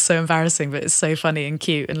 It's so embarrassing, but it's so funny and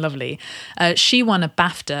cute and lovely. She won a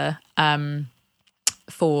BAFTA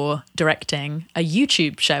for directing a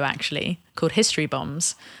YouTube show actually called History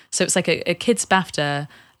Bombs. So it's like a kids BAFTA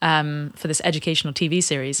for this educational TV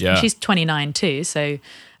series. Yeah. And she's 29 too. So,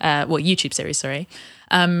 YouTube series, sorry.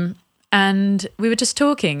 And we were just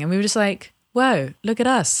talking and we were just like, whoa, look at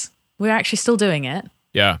us. We're actually still doing it.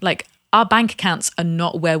 Yeah. Like our bank accounts are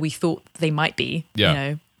not where we thought they might be. Yeah. You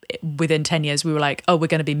know, within 10 years, we were like, oh, we're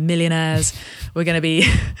going to be millionaires. we're going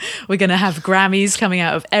to have Grammys coming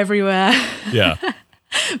out of everywhere. Yeah.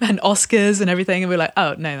 And Oscars and everything. And we're like,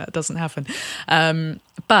 oh no, that doesn't happen.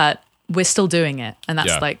 But we're still doing it. And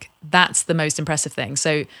that's the most impressive thing.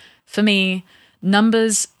 So for me,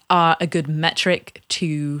 numbers are a good metric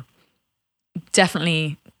to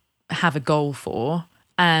definitely have a goal for.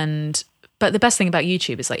 But the best thing about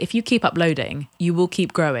YouTube is like, if you keep uploading, you will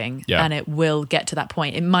keep growing and it will get to that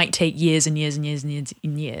point. It might take years and years and years and years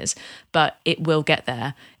and years, but it will get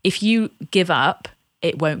there. If you give up,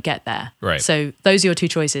 it won't get there. Right. So those are your two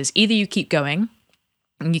choices. Either you keep going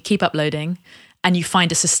and you keep uploading and you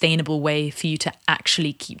find a sustainable way for you to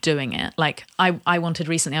actually keep doing it. Like I wanted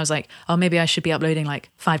recently, I was like, oh, maybe I should be uploading like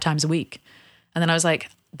 5 times a week. And then I was like,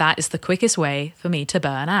 that is the quickest way for me to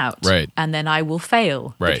burn out. Right. And then I will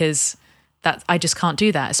fail because I just can't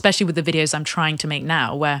do that, especially with the videos I'm trying to make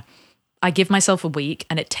now, where I give myself a week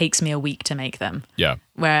and it takes me a week to make them. Yeah.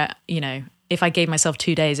 Where, you know, if I gave myself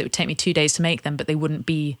 2 days, it would take me 2 days to make them, but they wouldn't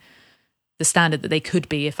be the standard that they could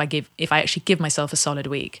be if I actually give myself a solid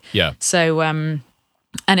week. Yeah. So, and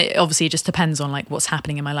it obviously just depends on like what's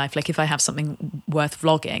happening in my life. Like if I have something worth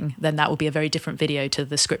vlogging, then that will be a very different video to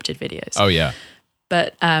the scripted videos. Oh yeah.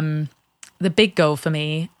 But the big goal for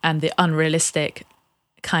me and the unrealistic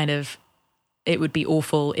kind of, it would be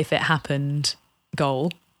awful if it happened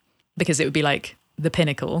goal, because it would be like the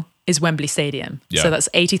pinnacle, is Wembley Stadium. Yeah. So that's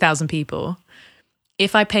 80,000 people.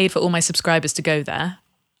 If I paid for all my subscribers to go there,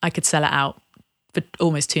 I could sell it out for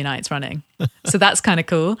almost 2 nights running. So that's kind of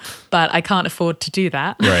cool, but I can't afford to do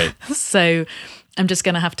that. Right. So I'm just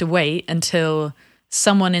going to have to wait until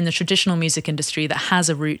someone in the traditional music industry that has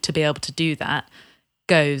a route to be able to do that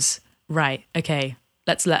goes, right, okay,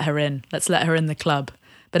 let's let her in. Let's let her in the club.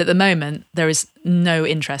 But at the moment, there is no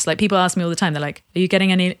interest. Like, people ask me all the time, they're like, are you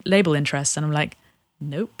getting any label interest? And I'm like,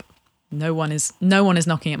 nope. No one is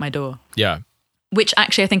knocking at my door. Yeah. Which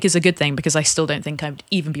actually I think is a good thing, because I still don't think I would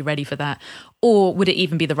even be ready for that. Or would it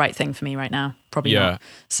even be the right thing for me right now? Probably not.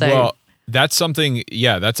 So, well, that's something,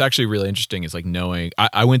 that's actually really interesting. Is like knowing,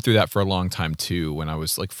 I went through that for a long time too, when I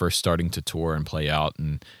was like first starting to tour and play out.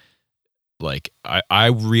 And like, I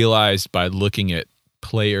realized by looking at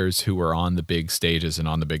players who were on the big stages and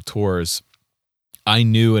on the big tours, I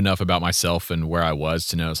knew enough about myself and where I was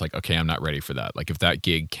to know it's like, okay, I'm not ready for that. Like, if that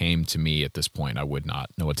gig came to me at this point, I would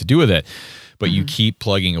not know what to do with it. But you keep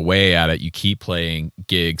plugging away at it. You keep playing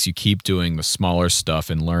gigs. You keep doing the smaller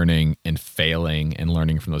stuff and learning and failing and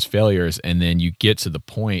learning from those failures. And then you get to the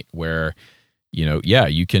point where,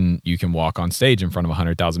 you can walk on stage in front of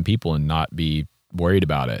 100,000 people and not be worried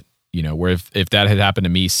about it. Where if that had happened to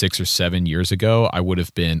me 6 or 7 years ago, I would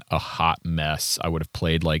have been a hot mess. I would have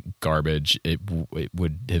played like garbage. It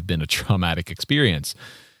would have been a traumatic experience.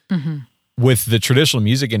 Mm-hmm. With the traditional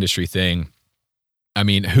music industry thing, I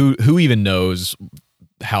mean, who even knows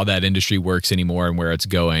how that industry works anymore and where it's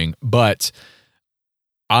going? But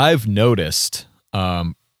I've noticed,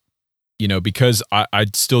 because I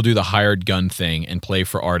still do the hired gun thing and play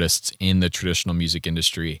for artists in the traditional music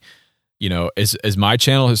industry. As my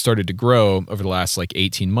channel has started to grow over the last like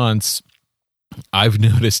 18 months, I've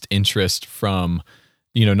noticed interest from,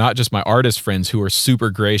 not just my artist friends who are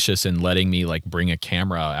super gracious in letting me like bring a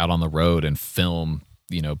camera out on the road and film,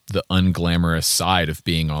 the unglamorous side of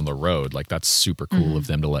being on the road. Like, that's super cool of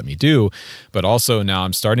them to let me do. But also now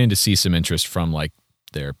I'm starting to see some interest from like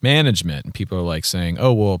their management, and people are like saying,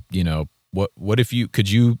 oh, well, what if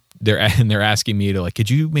they're asking me to like, could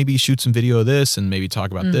you maybe shoot some video of this and maybe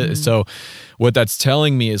talk about this? So what that's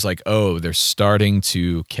telling me is like, oh, they're starting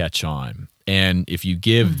to catch on. And if you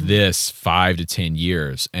give this 5 to 10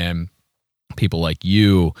 years and people like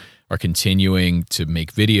you are continuing to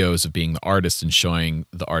make videos of being the artist and showing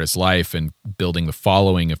the artist's life and building the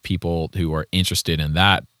following of people who are interested in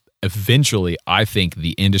that, eventually I think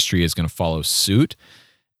the industry is going to follow suit,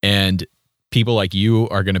 and people like you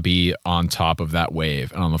are going to be on top of that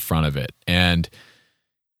wave and on the front of it. And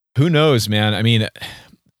who knows, man? I mean,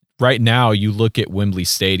 right now you look at Wembley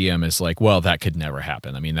Stadium as like, well, that could never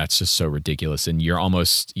happen. I mean, that's just so ridiculous. And you're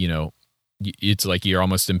almost, it's like you're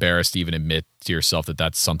almost embarrassed to even admit to yourself that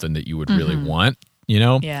that's something that you would really want,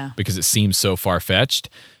 because it seems so far-fetched.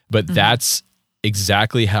 But that's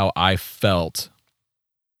exactly how I felt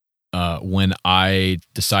when I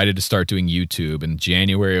decided to start doing YouTube in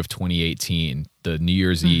January of 2018. The New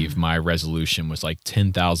Year's Eve, my resolution was like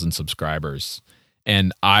 10,000 subscribers.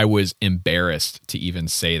 And I was embarrassed to even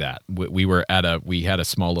say that. We had a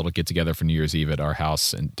small little get together for New Year's Eve at our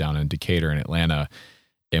house down in Decatur in Atlanta.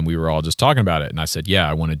 And we were all just talking about it. And I said, yeah,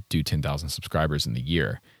 I want to do 10,000 subscribers in the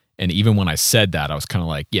year. And even when I said that, I was kind of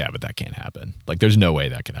like, yeah, but that can't happen. Like, there's no way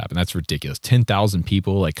that could happen. That's ridiculous. 10,000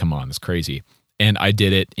 people, like, come on, that's crazy. And I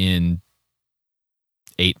did it in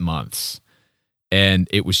 8 months. And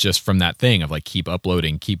it was just from that thing of like, keep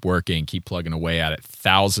uploading, keep working, keep plugging away at it.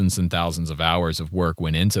 Thousands and thousands of hours of work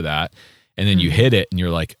went into that. And then you hit it and you're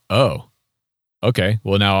like, oh, okay,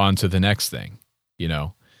 well, now on to the next thing,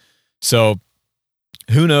 So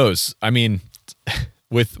who knows? I mean,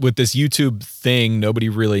 with this YouTube thing, nobody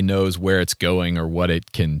really knows where it's going or what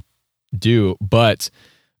it can do. But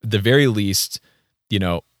at the very least,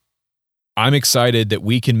 I'm excited that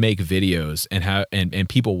we can make videos and have and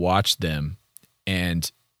people watch them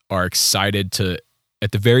and are excited to,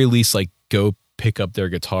 at the very least, like, go pick up their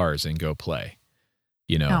guitars and go play.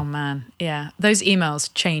 Oh man, yeah. Those emails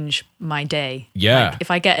change my day. Yeah.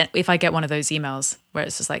 Like, if I get one of those emails where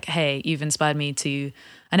it's just like, hey, you've inspired me to.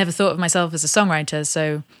 I never thought of myself as a songwriter,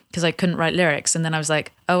 so because I couldn't write lyrics, and then I was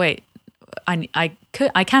like, oh wait, I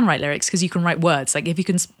can write lyrics because you can write words. Like, if you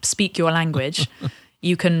can speak your language.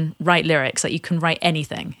 You can write lyrics, like you can write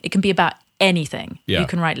anything. It can be about anything. Yeah. You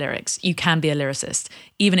can write lyrics. You can be a lyricist,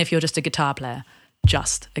 even if you're just a guitar player.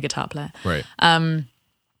 Right.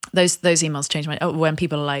 Those emails change when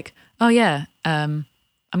people are like, oh yeah, I'm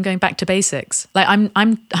going back to basics. Like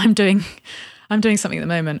I'm doing something at the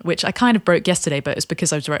moment, which I kind of broke yesterday, but it's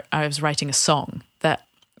because I was writing a song that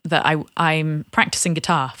I'm practicing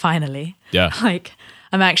guitar finally. Yeah. Like,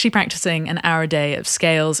 I'm actually practicing an hour a day of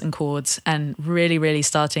scales and chords and really, really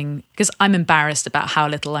starting, because I'm embarrassed about how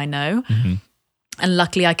little I know. And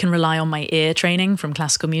luckily I can rely on my ear training from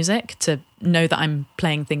classical music to know that I'm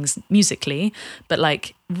playing things musically, but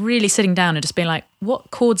like really sitting down and just being like,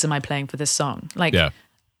 what chords am I playing for this song? Like,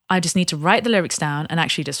 I just need to write the lyrics down and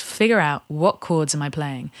actually just figure out what chords am I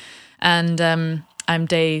playing. And I'm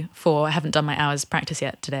day 4. I haven't done my hours practice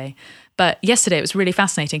yet today. But yesterday it was really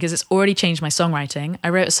fascinating because it's already changed my songwriting. I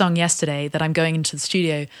wrote a song yesterday that I'm going into the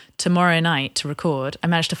studio tomorrow night to record. I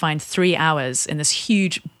managed to find 3 hours in this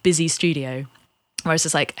huge, busy studio where I was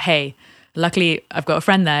just like, hey, luckily I've got a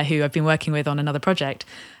friend there who I've been working with on another project.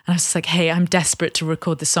 And I was just like, hey, I'm desperate to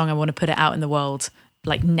record this song. I want to put it out in the world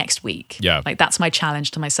like next week. Yeah. Like that's my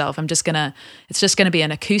challenge to myself. It's just gonna be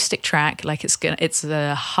an acoustic track. Like it's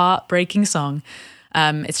a heartbreaking song.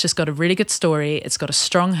 It's just got a really good story. It's got a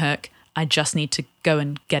strong hook. I just need to go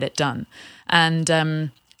and get it done.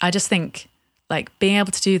 And I just think like being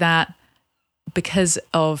able to do that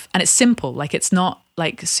and it's simple, like it's not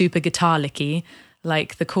like super guitar licky,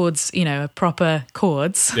 like the chords, are proper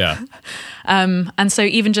chords. Yeah. And so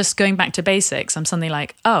even just going back to basics, I'm suddenly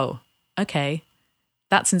like, oh, okay,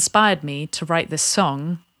 that's inspired me to write this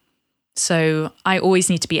song. So I always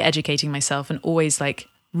need to be educating myself and always like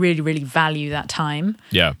really, really value that time.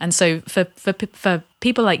 Yeah. And so for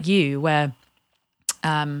people like you, where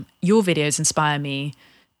your videos inspire me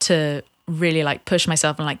to really like push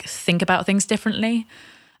myself and like think about things differently.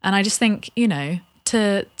 And I just think,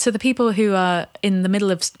 to the people who are in the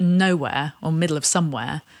middle of nowhere or middle of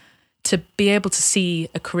somewhere, to be able to see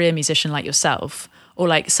a career musician like yourself or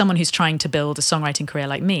like someone who's trying to build a songwriting career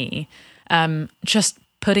like me, just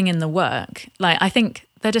putting in the work, like I think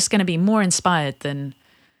they're just going to be more inspired than,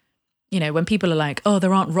 when people are like, oh,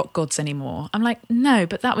 there aren't rock gods anymore. I'm like, no,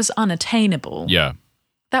 but that was unattainable. Yeah.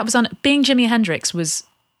 That was being Jimi Hendrix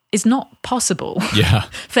is not possible Yeah.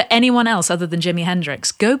 for anyone else other than Jimi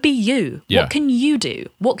Hendrix. Go be you. Yeah. What can you do?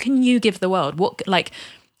 What can you give the world?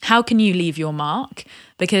 How can you leave your mark?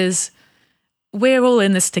 Because we're all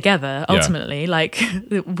in this together ultimately. Like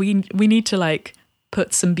we need to like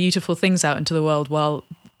put some beautiful things out into the world while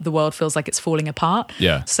the world feels like it's falling apart.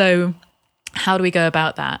 Yeah. So how do we go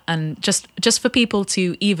about that? And just for people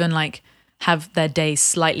to even like have their day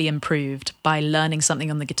slightly improved by learning something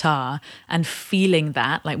on the guitar and feeling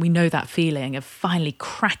that, like we know that feeling of finally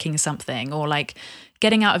cracking something or like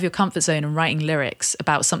getting out of your comfort zone and writing lyrics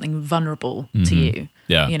about something vulnerable to you.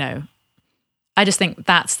 Yeah. I just think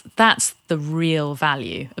that's the real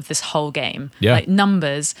value of this whole game. Yeah. Like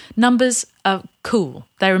numbers are cool.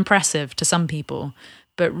 They're impressive to some people,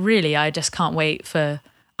 but really I can't wait for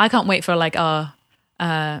like our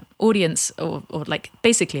audience or like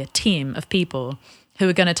basically a team of people who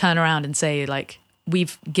are going to turn around and say like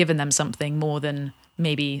we've given them something more than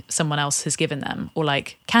maybe someone else has given them or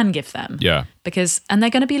like can give them. Yeah. And they're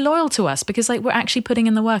going to be loyal to us because like we're actually putting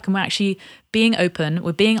in the work and we're actually being open,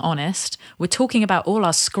 we're being honest, we're talking about all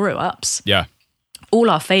our screw ups. Yeah. All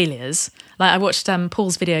our failures. Like I watched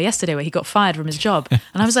Paul's video yesterday where he got fired from his job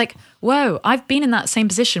and I was like, whoa, I've been in that same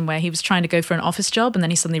position where he was trying to go for an office job and then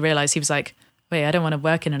he suddenly realized he was like, wait, I don't want to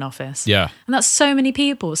work in an office. Yeah. And that's so many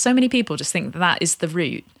people just think that is the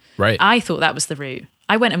route. Right. I thought that was the route.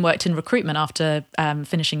 I went and worked in recruitment after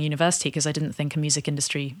finishing university because I didn't think a music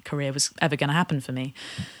industry career was ever going to happen for me.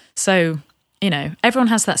 So, everyone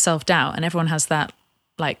has that self-doubt and everyone has that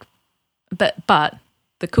like, but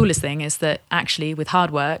the coolest thing is that actually with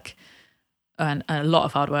hard work and a lot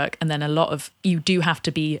of hard work and then you do have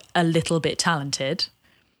to be a little bit talented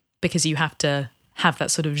because you have to have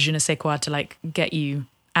that sort of je ne sais quoi to like get you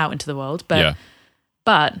out into the world. But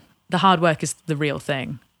the hard work is the real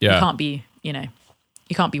thing. Yeah.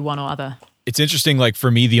 You can't be one or other. It's interesting. Like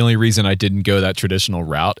for me, the only reason I didn't go that traditional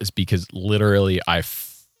route is because literally I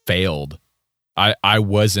failed. I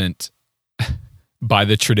wasn't by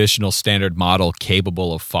the traditional standard model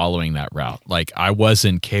capable of following that route. Like I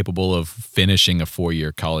wasn't capable of finishing a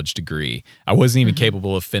 4-year college degree. I wasn't even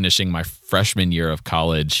capable of finishing my freshman year of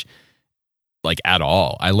college like at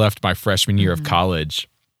all. I left my freshman year of college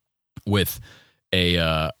with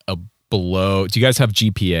a below. Do you guys have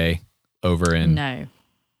GPA over in? No.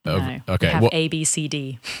 Okay. We have A, B, C,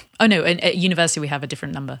 D. Oh no, at university we have a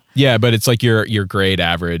different number. Yeah, but it's like your grade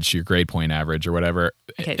average, your grade point average or whatever.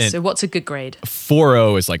 Okay, and so what's a good grade?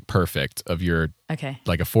 4.0 is like perfect of your. Okay.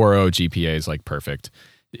 Like a 4.0 GPA is like perfect.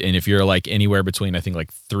 And if you're like anywhere between, I think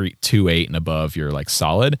like 3.28 and above, you're like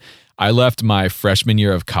solid. I left my freshman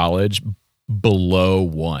year of college below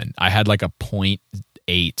 1. I had like a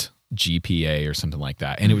 0.8 GPA or something like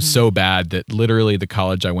that. And it was so bad that literally the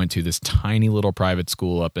college I went to, this tiny little private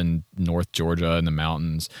school up in North Georgia in the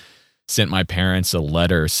mountains, sent my parents a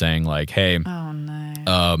letter saying like, hey, Oh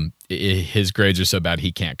no. his grades are so bad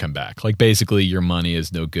he can't come back. Like basically your money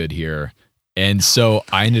is no good here. And so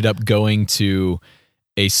I ended up going to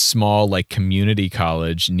a small like community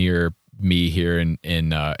college near me here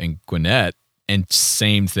in Gwinnett, and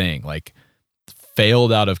same thing, like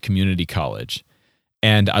failed out of community college.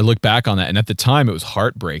 And I look back on that, and at the time it was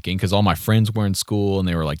heartbreaking because all my friends were in school and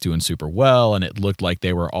they were like doing super well, and it looked like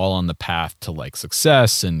they were all on the path to like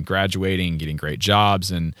success and graduating and getting great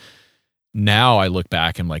jobs. And now I look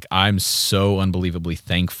back and like I'm so unbelievably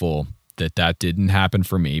thankful that didn't happen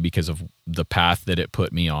for me because of the path that it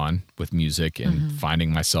put me on with music and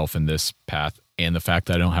finding myself in this path, and the fact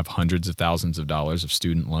that I don't have hundreds of thousands of dollars of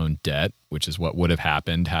student loan debt, which is what would have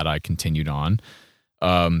happened had I continued on.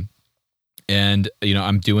 And you know,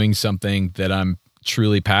 I'm doing something that I'm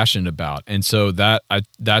truly passionate about. And so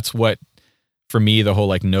that's what, for me, the whole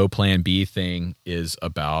like no plan B thing is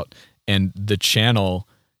about. And the channel,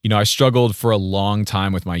 you know, I struggled for a long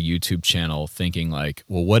time with my YouTube channel thinking like,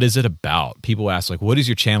 well, what is it about? People ask like, what is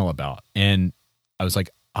your channel about? And I was like,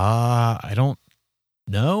 I don't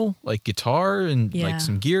know, like guitar and like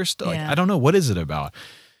some gear stuff. Like, I don't know. What is it about?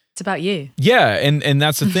 It's about you. Yeah. And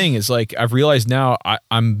that's the thing is like, I've realized now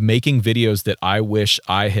I'm making videos that I wish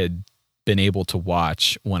I had been able to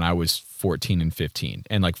watch when I was 14 and 15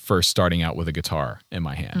 and like first starting out with a guitar in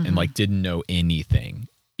my hand and like didn't know anything.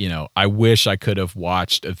 You know, I wish I could have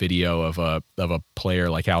watched a video of a player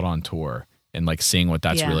like out on tour and like seeing what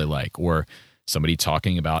that's really like, or somebody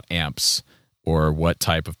talking about amps or what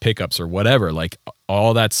type of pickups or whatever. Like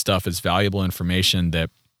all that stuff is valuable information that,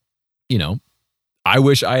 you know, I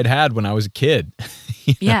wish I had when I was a kid.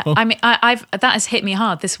 Yeah, I mean, that has hit me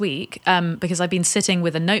hard this week because I've been sitting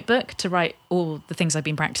with a notebook to write all the things I've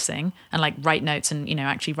been practicing and like write notes and, you know,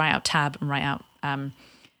 actually write out tab and write out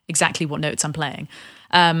exactly what notes I'm playing.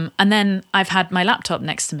 And then I've had my laptop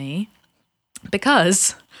next to me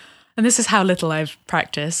because, and this is how little I've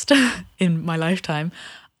practiced in my lifetime,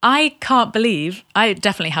 I can't believe, I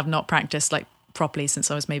definitely have not practiced like properly since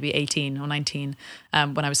I was maybe 18 or 19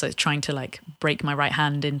 when I was like trying to like break my right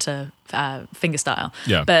hand into fingerstyle.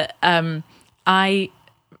 Yeah. But I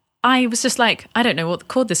was just like, I don't know what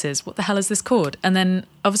chord this is. What the hell is this chord? And then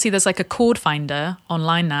obviously there's like a chord finder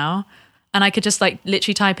online now, and I could just like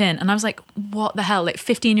literally type in, and I was like, what the hell? Like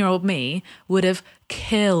 15-year-old me would have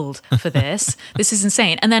killed for this. This is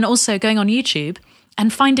insane. And then also going on YouTube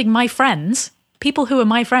and finding my friends, people who are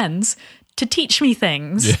my friends, to teach me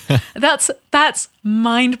things. Yeah. That's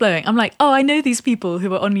mind-blowing. I'm like, oh, I know these people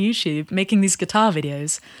who are on YouTube making these guitar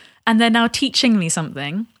videos, and they're now teaching me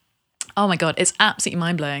something. Oh my God, it's absolutely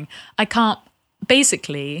mind-blowing. I can't,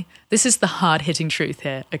 basically, this is the hard-hitting truth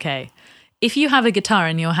here, okay? If you have a guitar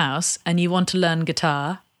in your house and you want to learn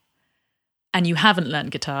guitar and you haven't learned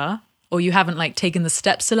guitar, or you haven't like taken the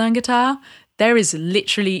steps to learn guitar, there is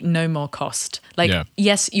literally no more cost. Like,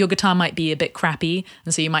 yes, your guitar might be a bit crappy,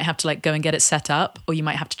 and so you might have to like go and get it set up, or you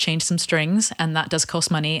might have to change some strings, and that does cost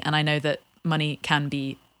money. And I know that money can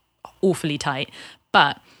be awfully tight,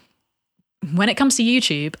 but when it comes to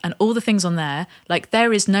YouTube and all the things on there, like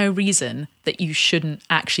there is no reason that you shouldn't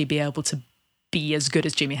actually be able to be as good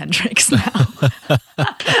as Jimi Hendrix now.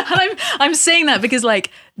 And I'm saying that because like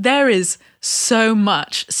there is so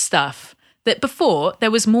much stuff that before there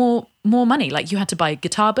was more money. Like you had to buy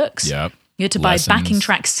guitar books. Yep. You had to buy backing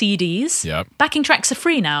track CDs. Yep. Backing tracks are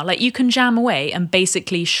free now. Like you can jam away and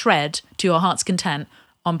basically shred to your heart's content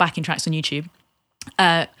on backing tracks on YouTube.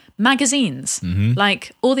 Magazines,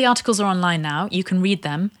 like all the articles are online now. You can read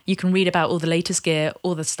them. You can read about all the latest gear,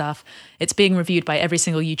 all the stuff. It's being reviewed by every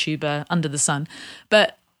single YouTuber under the sun.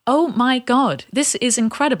 But oh my God, this is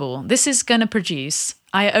incredible. This is going to produce,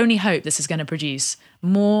 I only hope this is going to produce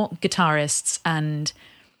more guitarists and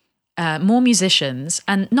more musicians,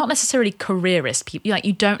 and not necessarily careerist people. Like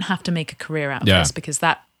you don't have to make a career out of this because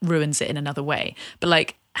that ruins it in another way. But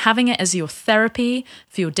like having it as your therapy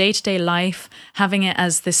for your day-to-day life, having it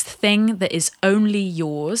as this thing that is only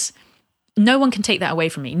yours, no one can take that away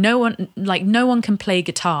from me. No one can play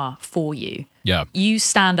guitar for you. Yeah. You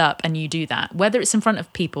stand up and you do that. Whether it's in front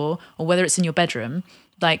of people or whether it's in your bedroom,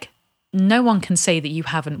 like no one can say that you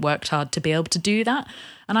haven't worked hard to be able to do that.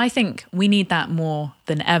 And I think we need that more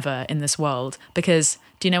than ever in this world, because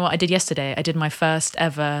do you know what I did yesterday? I did my first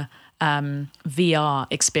ever VR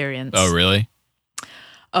experience. Oh, really?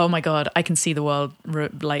 Oh my God, I can see the world,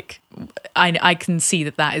 like, I can see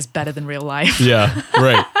that is better than real life. Yeah,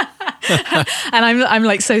 right. And I'm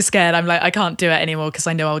like so scared. I'm like, I can't do it anymore because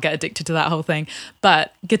I know I'll get addicted to that whole thing.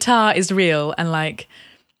 But guitar is real, and like,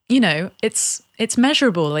 you know, it's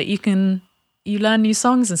measurable. Like you learn new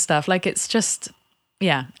songs and stuff. Like it's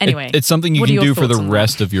yeah. Anyway, it's something you what are can your do for the thoughts on that?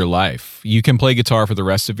 rest of your life. You can play guitar for the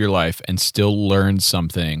rest of your life and still learn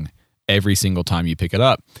something every single time you pick it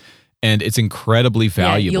up. And it's incredibly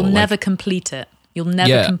valuable. Yeah, you'll Like, never complete it. You'll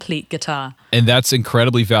never complete guitar. and that's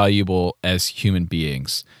incredibly valuable as human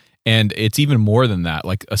beings. And it's even more than that.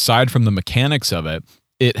 Like, aside from the mechanics of it,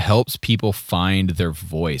 it helps people find their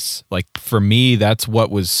voice. Like, for me, that's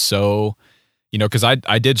what was so, because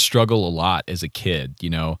I did struggle a lot as a kid.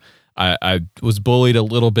 I was bullied a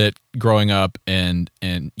little bit growing up, and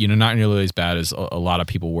not nearly as bad as a lot of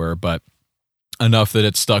people were, but enough that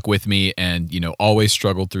it stuck with me, and always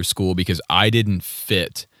struggled through school because I didn't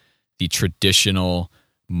fit the traditional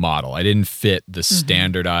model. I didn't fit the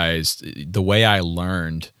standardized, the way I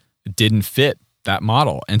learned didn't fit that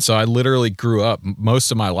model. And so I literally grew up most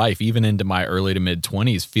of my life, even into my early to mid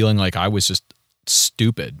 20s, feeling like I was just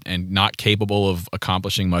stupid and not capable of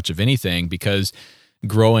accomplishing much of anything, because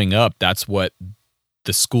growing up, that's what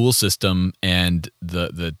the school system and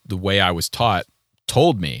the way I was taught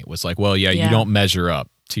told me, was like, well, you don't measure up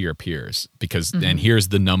to your peers, because and here's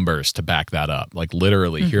the numbers to back that up. Like,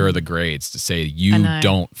 literally, here are the grades to say you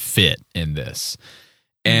don't fit in this.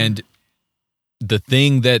 And the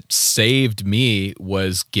thing that saved me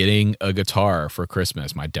was getting a guitar for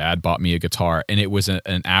Christmas. My dad bought me a guitar, and it was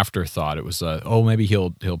an afterthought. It was maybe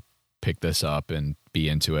he'll pick this up and be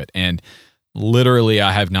into it. And literally,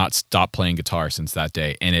 I have not stopped playing guitar since that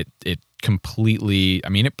day. And it completely,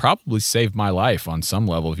 it probably saved my life on some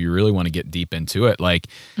level, if you really want to get deep into it. Like,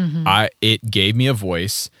 it gave me a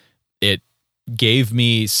voice. It gave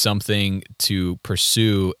me something to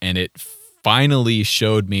pursue, and it finally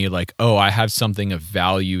showed me, like, oh, I have something of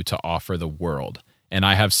value to offer the world, and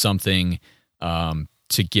I have something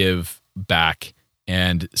to give back,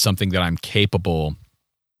 and something that I'm capable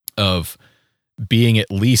of being at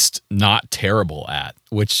least not terrible at,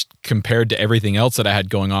 which, compared to everything else that I had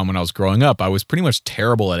going on when I was growing up, I was pretty much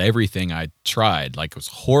terrible at everything I tried. Like, I was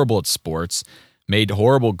horrible at sports, made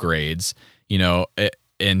horrible grades,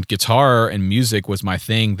 and guitar and music was my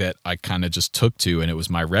thing that I kind of just took to, and it was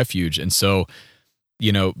my refuge. And so,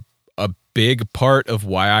 a big part of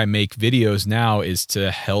why I make videos now is to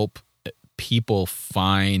help people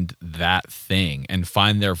find that thing and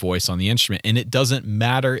find their voice on the instrument. And it doesn't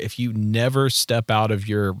matter if you never step out of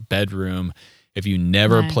your bedroom, if you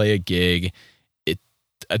never play a gig.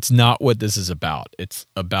 It's not what this is about. It's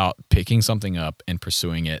about picking something up and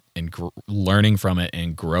pursuing it, and learning from it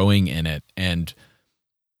and growing in it, and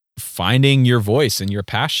finding your voice and your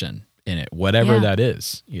passion in it, whatever that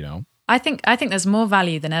is. I think there's more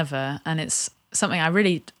value than ever, and it's something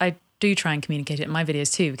I do try and communicate it in my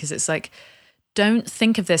videos too, because it's like, don't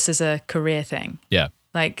think of this as a career thing. Yeah.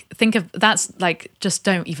 Like, think of that's like, just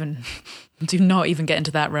do not even get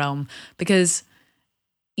into that realm, because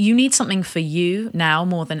you need something for you now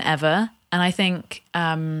more than ever. And I think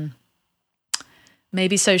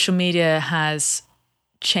maybe social media has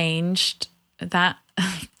changed that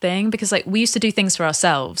thing, because like, we used to do things for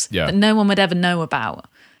ourselves that no one would ever know about,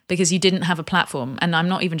 because you didn't have a platform. And I'm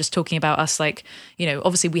not even just talking about us, like,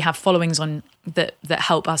 obviously we have followings on that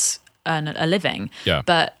help us earn a living. Yeah.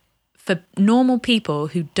 But for normal people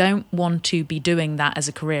who don't want to be doing that as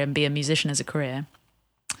a career and be a musician as a career,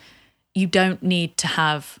 you don't need to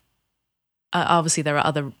have, obviously there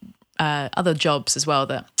are other jobs as well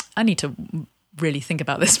that I need to really think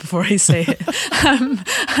about this before I say it.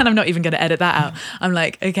 And I'm not even going to edit that out. I'm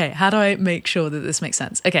like, okay, how do I make sure that this makes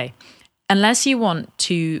sense? Okay. Unless you want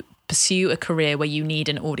to pursue a career where you need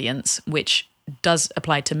an audience, which does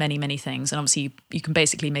apply to many, many things. And obviously you can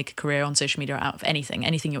basically make a career on social media out of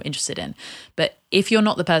anything you're interested in. But if you're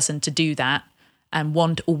not the person to do that and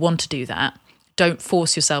want to do that, don't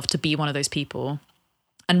force yourself to be one of those people,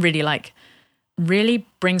 and really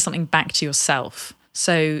bring something back to yourself.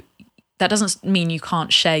 So that doesn't mean you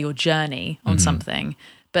can't share your journey on something,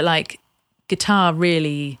 but like guitar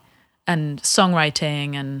really, and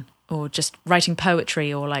songwriting, or just writing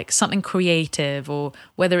poetry, or like something creative, or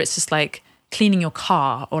whether it's just like cleaning your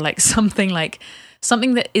car, or like something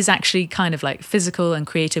that is actually kind of like physical and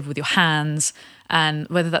creative with your hands, and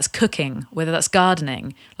whether that's cooking, whether that's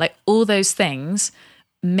gardening, like all those things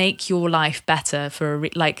make your life better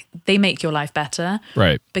they make your life better,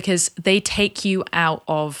 right? Because they take you out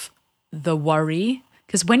of the worry.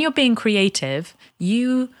 Because when you're being creative,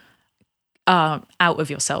 you are out of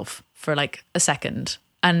yourself for like a second.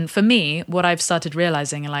 And for me, what I've started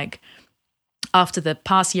realizing, like after the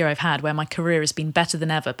past year I've had, where my career has been better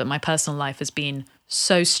than ever, but my personal life has been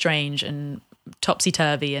so strange and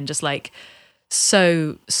topsy-turvy and just like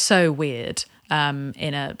so weird,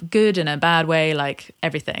 in a good and a bad way, like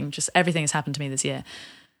everything has happened to me this year.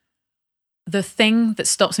 the thing that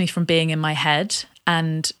stops me from being in my head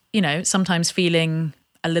and, sometimes feeling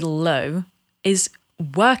a little low is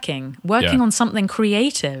working on something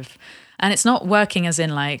creative. And it's not working as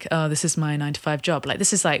in like, oh, this is my 9-to-5 job. Like,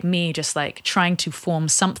 this is like me just like trying to form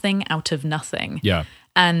something out of nothing. Yeah.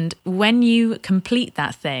 And when you complete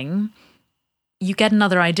that thing, you get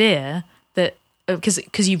another idea that,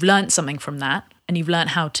 because you've learned something from that and you've learned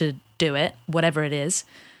how to do it, whatever it is.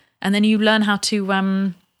 And then you learn how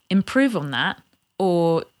to improve on that,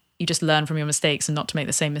 or you just learn from your mistakes and not to make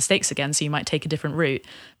the same mistakes again. So you might take a different route.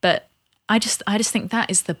 But I just think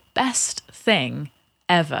that is the best thing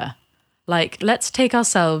ever. Like, let's take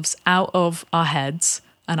ourselves out of our heads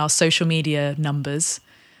and our social media numbers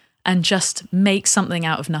and just make something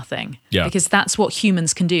out of nothing. Yeah. Because that's what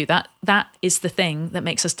humans can do. That is the thing that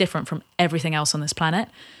makes us different from everything else on this planet.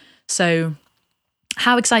 So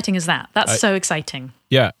how exciting is that? That's so exciting.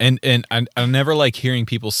 Yeah. And I never like hearing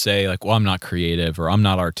people say like, well, I'm not creative or I'm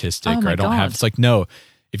not artistic or I don't have, it's like, no,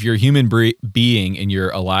 if you're a human being and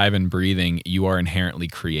you're alive and breathing, you are inherently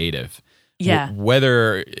creative. Yeah.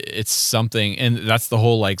 Whether it's something, and that's the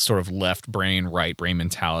whole like sort of left brain, right brain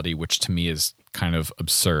mentality, which to me is kind of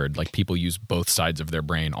absurd. Like, people use both sides of their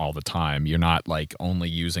brain all the time. You're not like only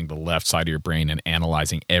using the left side of your brain and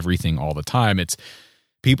analyzing everything all the time. It's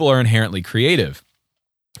people are inherently creative.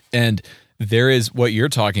 And there is what you're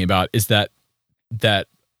talking about is that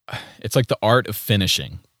it's like the art of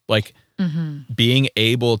finishing, like being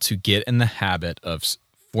able to get in the habit of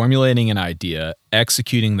formulating an idea,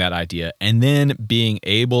 executing that idea, and then being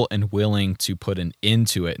able and willing to put an end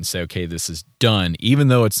to it and say, okay, this is done. Even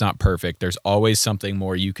though it's not perfect, there's always something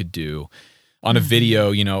more you could do. On a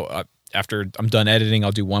video, after I'm done editing,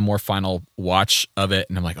 I'll do one more final watch of it.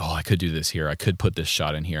 And I'm like, oh, I could do this here. I could put this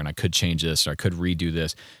shot in here and I could change this or I could redo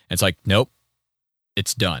this. And it's like, nope,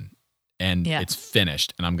 it's done. And it's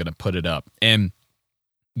finished and I'm going to put it up. And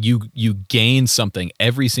you gain something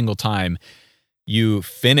every single time you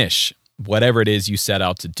finish whatever it is you set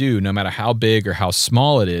out to do, no matter how big or how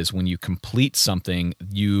small it is. When you complete something,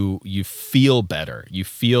 you feel better. You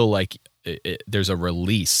feel like there's a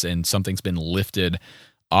release and something's been lifted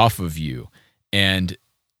off of you and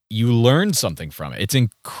you learn something from it. It's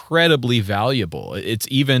incredibly valuable. It's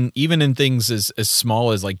even in things as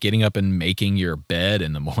small as like getting up and making your bed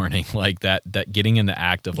in the morning, like that getting in the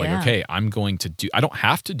act of like, okay, I don't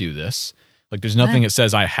have to do this. Like, there's nothing that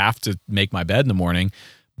says I have to make my bed in the morning,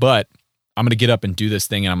 but I'm going to get up and do this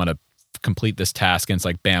thing and I'm going to complete this task. And it's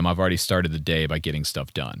like, bam, I've already started the day by getting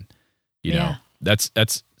stuff done. You know, that's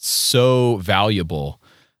so valuable.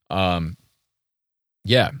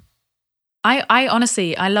 Yeah. I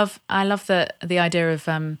honestly, I love the idea of,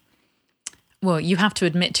 well, you have to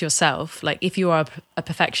admit to yourself, like, if you are a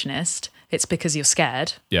perfectionist, it's because you're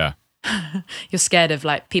scared. Yeah. You're scared of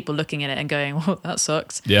like people looking at it and going, well, that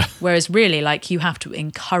sucks. Yeah. Whereas really, like, you have to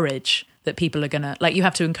encourage that people are going to, like, you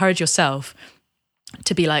have to encourage yourself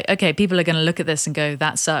to be like, okay, people are going to look at this and go,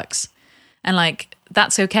 that sucks. And like,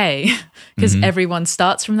 that's okay. Because everyone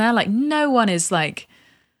starts from there. Like, no one's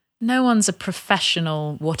a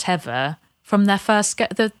professional whatever from their first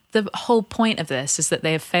the whole point of this is that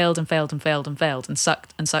they have failed and failed and failed and failed and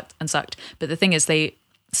sucked and sucked and sucked. But the thing is, they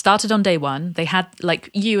started on day one. They had, like,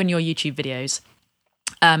 you and your YouTube videos.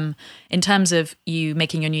 In terms of you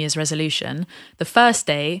making your New Year's resolution, the first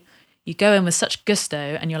day you go in with such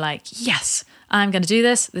gusto and you're like, yes, I'm going to do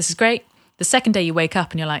this. This is great. The second day you wake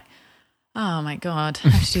up and you're like, oh my God, I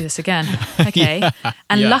have to do this again. Okay.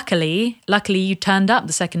 And luckily you turned up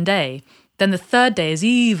the second day. Then the third day is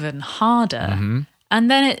even harder. And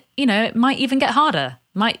then it might even get harder.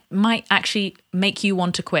 Might actually make you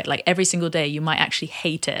want to quit. Like, every single day you might actually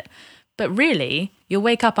hate it. But really, you'll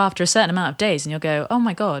wake up after a certain amount of days and you'll go, oh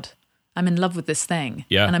my God, I'm in love with this thing.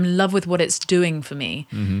 Yeah. And I'm in love with what it's doing for me.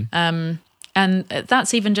 And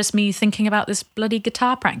that's even just me thinking about this bloody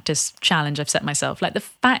guitar practice challenge I've set myself. Like, the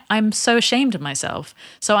fact I'm so ashamed of myself.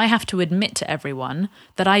 So I have to admit to everyone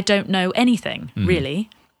that I don't know anything, really.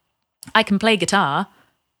 I can play guitar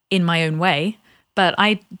in my own way, but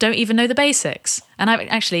I don't even know the basics. And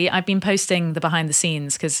I've been posting the behind the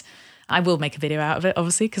scenes because I will make a video out of it,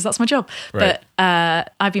 obviously, because that's my job. Right.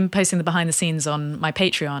 But I've been posting the behind the scenes on my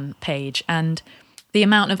Patreon page, and the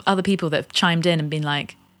amount of other people that have chimed in and been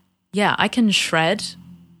like, yeah, I can shred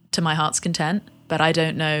to my heart's content, but I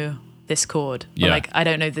don't know this chord. Or like, I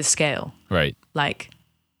don't know this scale. Right. Like,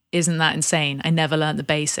 isn't that insane? I never learned the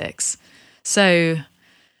basics. So,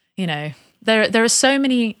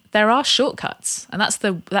 there are shortcuts, and that's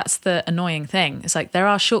the annoying thing. It's like, there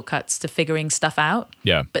are shortcuts to figuring stuff out.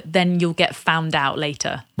 Yeah. But then you'll get found out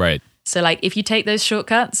later. Right. So like if you take those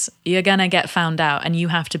shortcuts, you're going to get found out, and you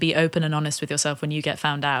have to be open and honest with yourself when you get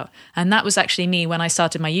found out. And that was actually me when I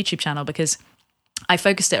started my YouTube channel, because I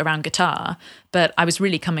focused it around guitar, but I was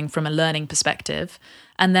really coming from a learning perspective.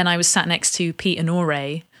 And then I was sat next to Pete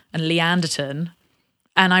Honore and Lee Anderton,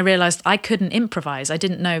 and I realized I couldn't improvise. I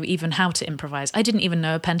didn't know even how to improvise. I didn't even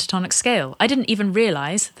know a pentatonic scale. I didn't even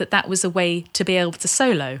realize that that was a way to be able to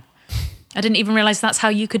solo. I didn't even realize that's how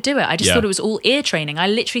you could do it. I just thought it was all ear training. I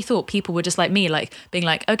literally thought people were just like me, like being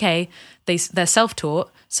like, okay, they're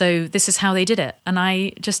self-taught, so this is how they did it. And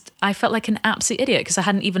I felt like an absolute idiot because I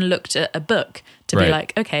hadn't even looked at a book to be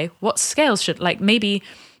like, okay, what scales should, like maybe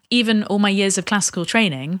even all my years of classical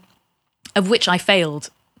training, of which I failed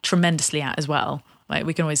tremendously at as well. Like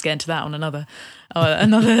we can always get into that on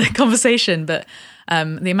another conversation, but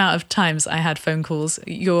the amount of times I had phone calls,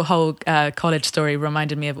 your whole college story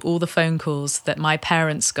reminded me of all the phone calls that my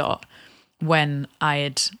parents got when I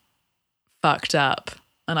had fucked up.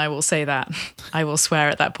 And I will say that, I will swear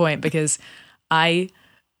at that point, because I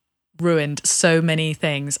ruined so many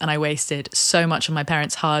things and I wasted so much of my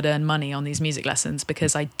parents' hard-earned money on these music lessons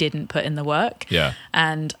because I didn't put in the work. Yeah.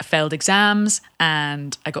 And I failed exams,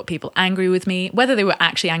 and I got people angry with me, whether they were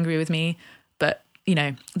actually angry with me, but you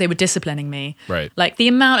know, they were disciplining me. Right. Like the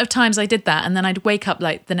amount of times I did that, and then I'd wake up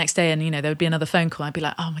like the next day and, you know, there would be another phone call. I'd be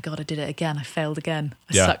like, oh my God, I did it again. I failed again.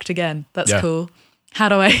 I sucked again. That's cool. How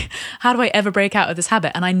do I ever break out of this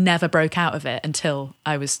habit? And I never broke out of it until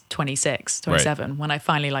I was 26, 27, when I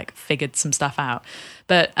finally like figured some stuff out.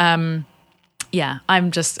 But yeah,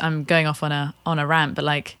 I'm going off on a rant, but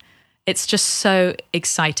like, it's just so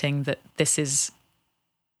exciting that this is,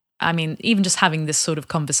 I mean, even just having this sort of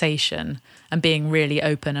conversation and being really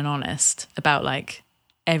open and honest about like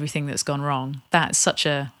everything that's gone wrong. That's such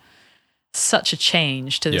a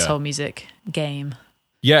change to this whole music game.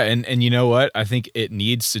 Yeah, and you know what? I think it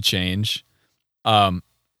needs to change. And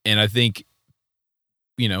I think,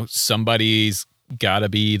 you know, somebody's got to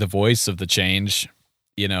be the voice of the change,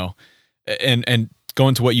 you know. And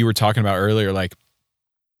going to what you were talking about earlier, like,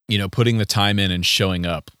 you know, putting the time in and showing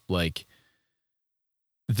up, like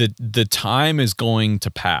the time is going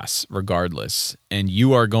to pass regardless, and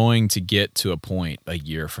you are going to get to a point a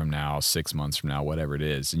year from now, 6 months from now, whatever it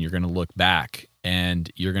is, and you're going to look back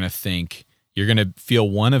and you're going to think, you're going to feel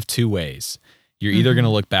one of two ways. You're either going to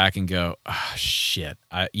look back and go, oh, shit,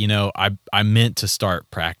 I meant to start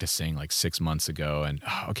practicing like 6 months ago, and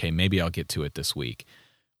okay, maybe I'll get to it this week.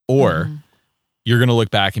 Or you're going to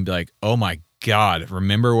look back and be like, oh my God,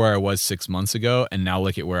 remember where I was 6 months ago, and now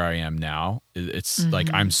look at where I am now. It's like,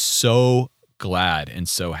 I'm so glad and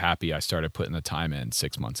so happy I started putting the time in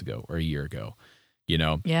 6 months ago or a year ago, you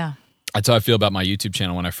know? Yeah. That's how I feel about my YouTube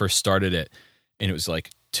channel. When I first started it, and it was like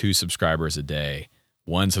 2 subscribers a day,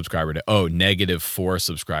 1 subscriber to -4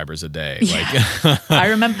 subscribers a day. Yeah. Like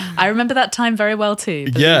I remember that time very well too.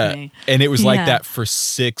 Yeah. Me. And it was like that for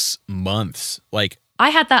 6 months. Like I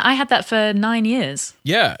had that for 9 years.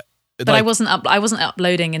 Yeah. But like, I wasn't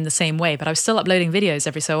uploading in the same way, but I was still uploading videos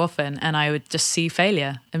every so often, and I would just see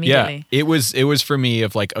failure immediately. Yeah. It was for me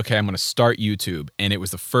of like, okay, I'm going to start YouTube, and it was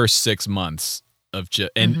the first 6 months of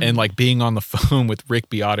and like being on the phone with Rick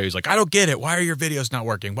Beato, who's like, I don't get it. Why are your videos not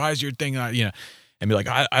working? Why is your thing not, you know, and be like,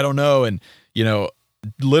 I don't know. And, you know,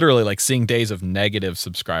 literally like seeing days of negative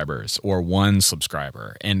subscribers or 1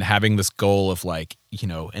 subscriber, and having this goal of like, you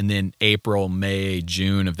know, and then April, May,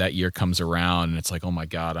 June of that year comes around, and it's like, oh my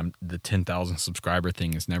God, the 10,000 subscriber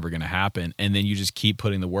thing is never going to happen. And then you just keep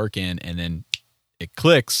putting the work in, and then it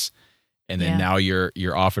clicks, and then now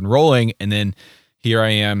you're off and rolling. And then here I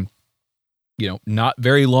am, you know, not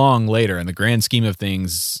very long later in the grand scheme of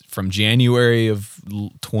things, from January of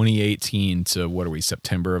 2018 to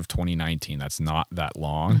September of 2019. That's not that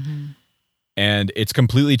long. And it's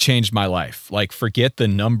completely changed my life. Like, forget the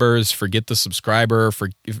numbers, forget the subscriber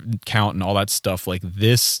count and all that stuff. Like,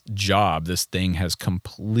 this thing has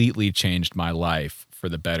completely changed my life for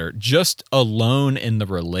the better. Just alone in the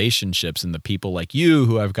relationships and the people like you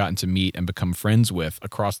who I've gotten to meet and become friends with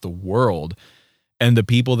across the world. And the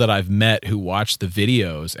people that I've met who watch the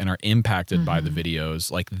videos and are impacted by the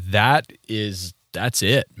videos, like that's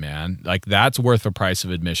it, man. Like, that's worth the price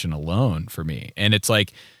of admission alone for me. And it's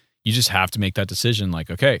like, you just have to make that decision.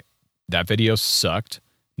 Like, okay, that video sucked.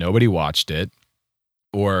 Nobody watched it.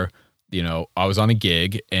 Or, you know, I was on a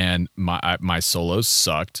gig and my solos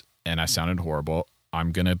sucked and I sounded horrible.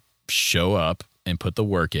 I'm going to show up and put the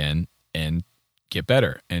work in and get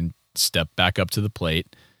better and step back up to the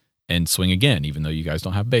plate and swing again, even though you guys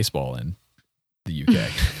don't have baseball in the UK.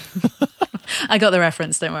 I got the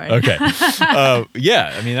reference, don't worry. Okay.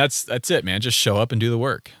 Yeah, I mean, that's it, man. Just show up and do the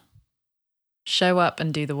work. Show up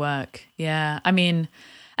and do the work. Yeah. I mean,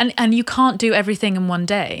 and you can't do everything in one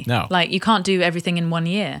day. No. Like you can't do everything in 1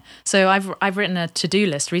 year. So I've written a to-do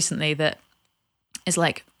list recently that is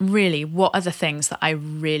like, really, what are the things that I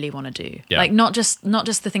really want to do? Yeah. Like not just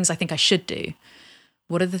the things I think I should do.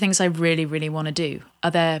 What are the things I really, really want to do?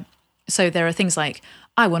 So there are things like,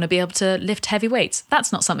 I want to be able to lift heavy weights.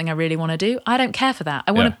 That's not something I really want to do. I don't care for that.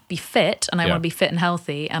 I want to be fit, and I want to be fit and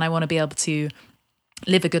healthy, and I want to be able to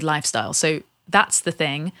live a good lifestyle. So that's the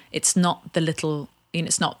thing. It's not the little,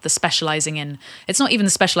 it's not the specializing in, it's not even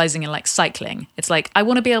the specializing in like cycling. It's like, I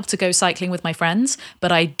want to be able to go cycling with my friends,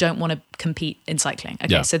 but I don't want to compete in cycling.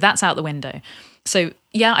 Okay, so that's out the window. So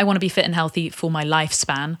yeah, I want to be fit and healthy for my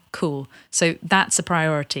lifespan. Cool. So that's a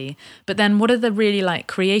priority. But then what are the really like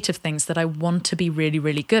creative things that I want to be really,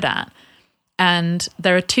 really good at? And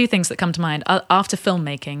there are two things that come to mind after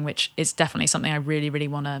filmmaking, which is definitely something I really, really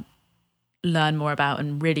want to learn more about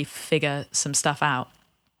and really figure some stuff out.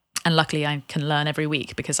 And luckily I can learn every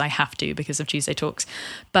week because I have to because of Tuesday Talks.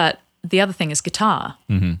 But the other thing is guitar.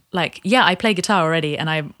 Mm-hmm. Like, yeah, I play guitar already and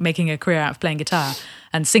I'm making a career out of playing guitar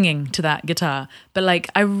and singing to that guitar. But like,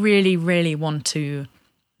 I really, really want to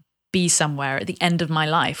be somewhere at the end of my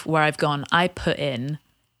life where I've gone, I put in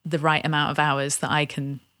the right amount of hours that I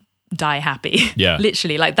can die happy. Yeah.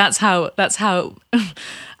 Literally, like that's how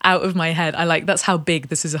out of my head, that's how big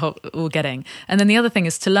this is all getting. And then the other thing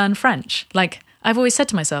is to learn French. Like I've always said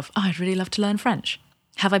to myself, oh, I'd really love to learn French.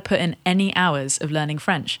 Have I put in any hours of learning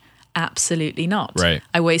French? Absolutely not. Right.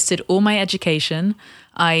 I wasted all my education.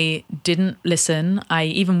 I didn't listen. I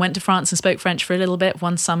even went to France and spoke French for a little bit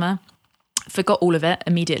one summer. Forgot all of it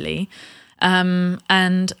immediately.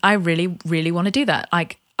 And I really, really want to do that.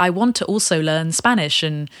 Like I want to also learn Spanish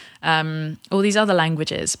and all these other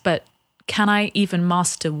languages, but can I even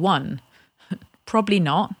master one? Probably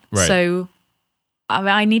not. Right. So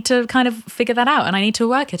I need to kind of figure that out and I need to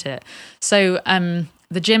work at it. So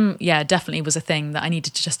the gym, yeah, definitely was a thing that I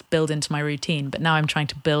needed to just build into my routine. But now I'm trying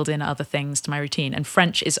to build in other things to my routine. And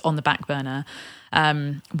French is on the back burner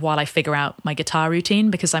while I figure out my guitar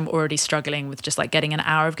routine, because I'm already struggling with just like getting an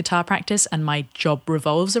hour of guitar practice and my job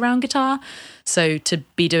revolves around guitar. So to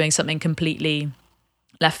be doing something completely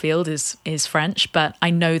left field is French. But I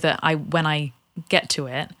know that when I get to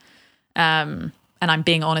it, and I'm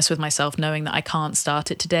being honest with myself, knowing that I can't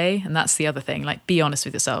start it today. And that's the other thing, like be honest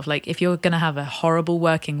with yourself. Like if you're going to have a horrible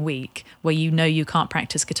working week where you know you can't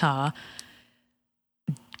practice guitar,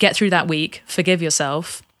 get through that week, forgive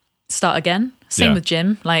yourself, start again. Same with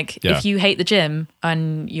gym. Like if you hate the gym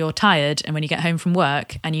and you're tired and when you get home from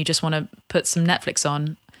work and you just want to put some Netflix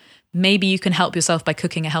on, maybe you can help yourself by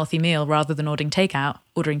cooking a healthy meal rather than ordering takeout.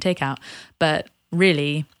 But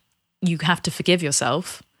really, you have to forgive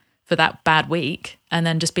yourself for that bad week and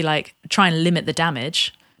then just be like, try and limit the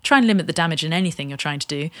damage in anything you're trying to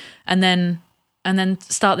do. And then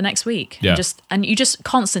start the next week. Yeah. And you just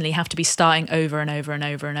constantly have to be starting over and over and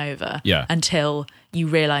over and over until you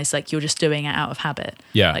realize like you're just doing it out of habit.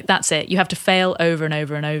 Yeah. Like that's it. You have to fail over and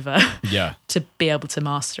over and over to be able to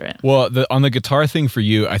master it. Well, on the guitar thing for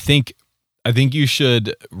you, I think you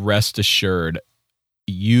should rest assured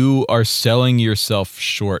you are selling yourself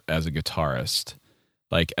short as a guitarist.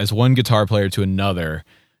 Like as one guitar player to another,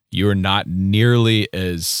 you're not nearly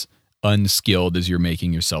as unskilled as you're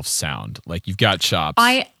making yourself sound. Like you've got chops.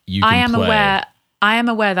 I am aware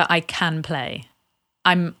that I can play.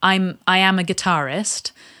 I am a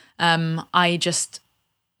guitarist.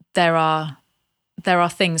 There are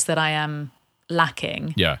things that I am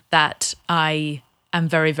lacking. Yeah. That I am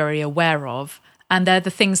very, very aware of. And they're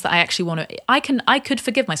the things that I actually want to, I could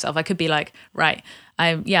forgive myself. I could be like, right,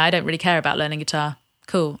 I don't really care about learning guitar.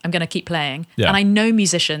 Cool, I'm going to keep playing. Yeah. And I know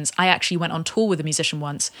musicians. I actually went on tour with a musician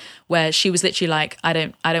once where she was literally like, I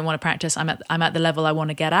don't want to practice. I'm at the level I want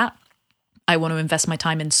to get at. I want to invest my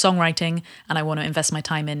time in songwriting and I want to invest my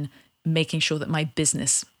time in making sure that my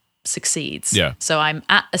business succeeds. Yeah. So I'm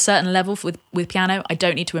at a certain level with piano. I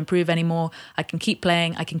don't need to improve anymore. I can keep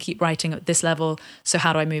playing. I can keep writing at this level. So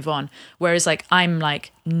how do I move on? Whereas like, I'm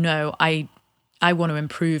like, no, I want to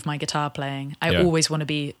improve my guitar playing. I always want to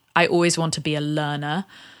be a learner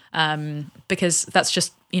because that's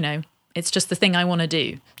just, it's just the thing I want to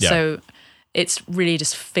do. Yeah. So it's really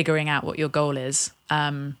just figuring out what your goal is.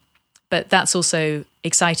 But that's also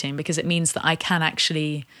exciting because it means that I can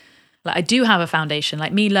actually, like I do have a foundation,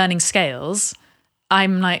 like me learning scales.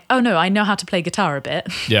 I'm like, oh no, I know how to play guitar a bit.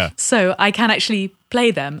 Yeah. So I can actually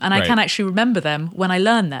play them and I can actually remember them when I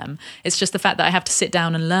learn them. It's just the fact that I have to sit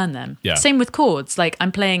down and learn them. Yeah. Same with chords. Like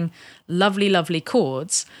I'm playing lovely, lovely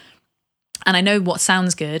chords and I know what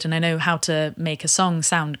sounds good and I know how to make a song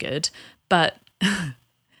sound good, but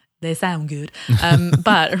they sound good.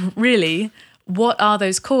 But really, what are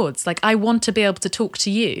those chords? Like, I want to be able to talk to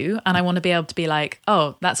you, and I want to be able to be like,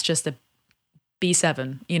 oh, that's just a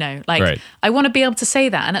B7, you know, like Right. I want to be able to say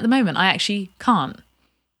that. And at the moment I actually can't.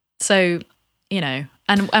 So, you know,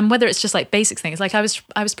 and whether it's just like basic things, like I was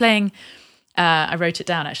playing, I wrote it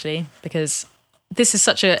down actually, because this is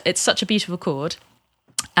it's such a beautiful chord,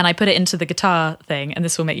 and I put it into the guitar thing, and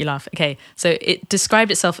this will make you laugh. Okay. So it described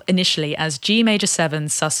itself initially as G major 7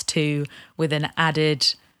 sus2 with an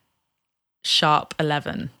added sharp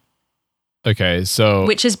 11. Okay. So,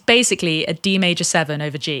 Which is basically a D major 7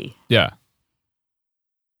 over G. yeah.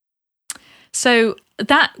 So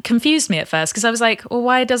that confused me at first, because I was like, well,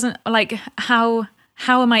 why doesn't, like, how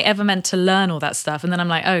am I ever meant to learn all that stuff? And then I'm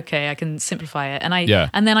like, okay, I can simplify it.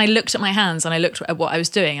 And then I looked at my hands and I looked at what I was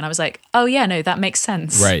doing, and I was like, oh yeah, no, that makes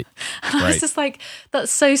sense. Right. And I was just like,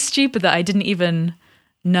 that's so stupid that I didn't even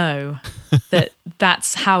know that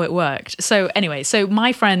that's how it worked. So anyway, so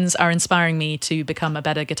my friends are inspiring me to become a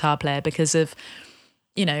better guitar player because of,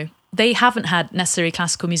 you know, they haven't had necessarily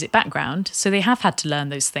classical music background, so they have had to learn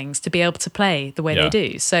those things to be able to play the way they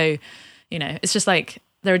do. So, you know, it's just like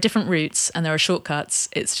there are different routes and there are shortcuts.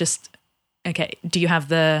 It's just, okay, do you have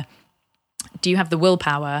the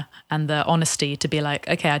willpower and the honesty to be like,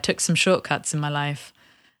 okay, I took some shortcuts in my life.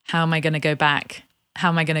 How am I going to go back? How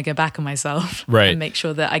am I going to go back on myself Right. and make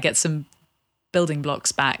sure that I get some building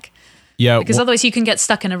blocks back? Yeah. Because otherwise you can get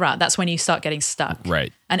stuck in a rut. That's when you start getting stuck.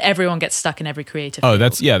 Right. And everyone gets stuck in every creative Oh,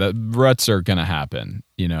 field. the ruts are going to happen,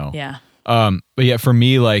 you know? Yeah. But yeah, for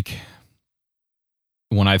me, like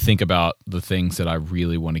when I think about the things that I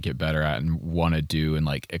really want to get better at and want to do and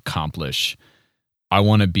like accomplish, I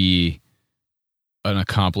want to be an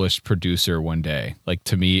accomplished producer one day. Like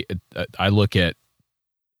to me, I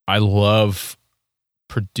love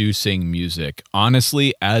producing music,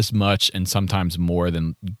 honestly, as much and sometimes more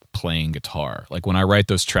than playing guitar. Like when I write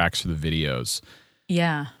those tracks for the videos,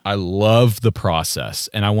 Yeah. I love the process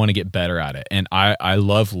and I want to get better at it. And I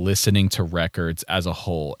love listening to records as a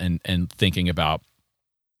whole and thinking about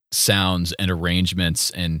sounds and arrangements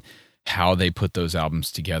and how they put those albums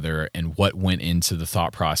together and what went into the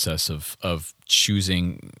thought process of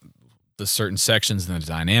choosing the certain sections and the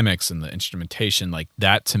dynamics and the instrumentation. Like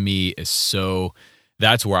that to me is so...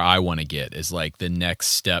 That's where I want to get, is like the next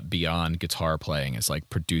step beyond guitar playing is like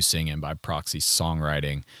producing and by proxy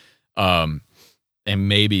songwriting, and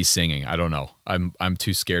maybe singing. I don't know. I'm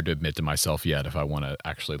too scared to admit to myself yet if I want to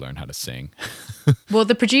actually learn how to sing. Well,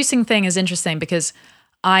 the producing thing is interesting because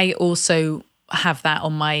I also have that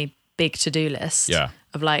on my big to-do list. Yeah.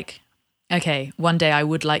 Of like, okay, one day I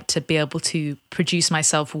would like to be able to produce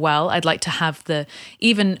myself well. I'd like to have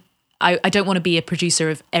I don't want to be a producer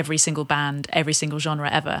of every single band, every single genre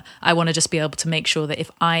ever. I want to just be able to make sure that if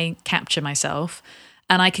I capture myself,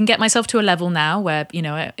 and I can get myself to a level now where, you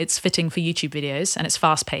know, it's fitting for YouTube videos and it's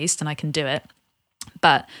fast paced and I can do it.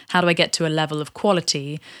 But how do I get to a level of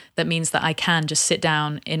quality that means that I can just sit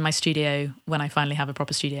down in my studio when I finally have a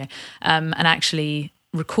proper studio, and actually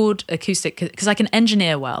record acoustic, because I can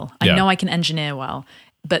engineer well. I know I can engineer well,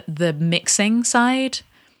 but the mixing side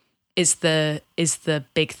is the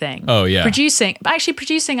big thing. Oh yeah. Producing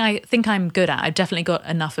I think I'm good at. I've definitely got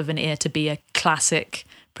enough of an ear to be a classic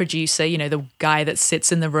producer, you know, the guy that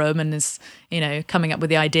sits in the room and is, you know, coming up with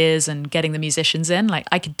the ideas and getting the musicians in. Like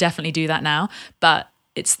I could definitely do that now, but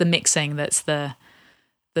it's the mixing that's the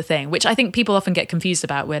thing, which I think people often get confused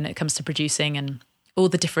about when it comes to producing and all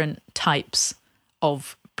the different types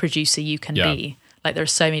of producer you can be. Like there are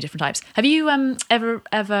so many different types. Have you ever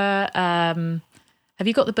have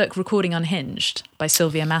you got the book Recording Unhinged by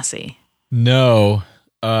Sylvia Massey? No.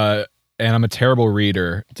 And I'm a terrible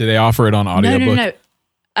reader. Do they offer it on audiobook?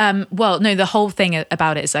 No. Well, no, the whole thing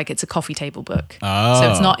about it is like it's a coffee table book. Oh.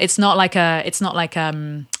 So it's not like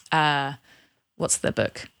what's the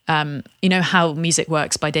book? You know How Music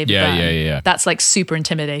Works by David Byrne. Yeah. That's like super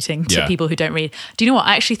intimidating to people who don't read. Do you know what?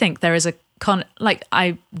 I actually think there is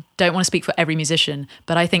I don't want to speak for every musician,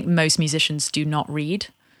 but I think most musicians do not read.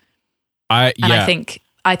 I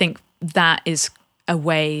think that is a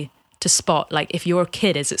way to spot, like if your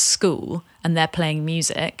kid is at school and they're playing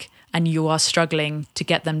music and you are struggling to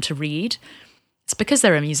get them to read, it's because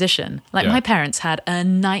they're a musician. Like my parents had a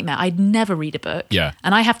nightmare. I'd never read a book. Yeah.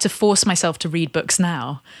 And I have to force myself to read books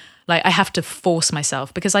now. Like I have to force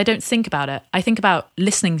myself because I don't think about it. I think about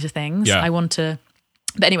listening to things. Yeah.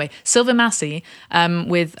 But anyway, Sylvia Massey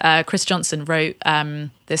with Chris Johnson wrote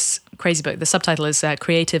this crazy book. The subtitle is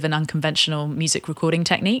Creative and Unconventional Music Recording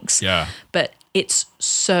Techniques. Yeah. But It's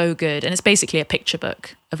so good. And it's basically a picture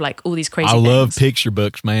book of like all these crazy I things. love picture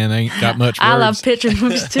books, man. They ain't got much words. I love picture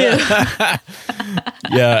books too.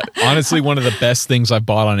 Yeah, honestly, one of the best things I've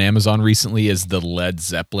bought on Amazon recently is the Led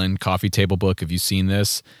Zeppelin coffee table book. Have you seen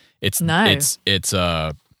this? It's like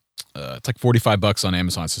 $45 on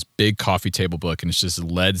Amazon. It's this big coffee table book, and it's just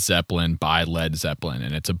Led Zeppelin by Led Zeppelin,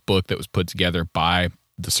 and it's a book that was put together by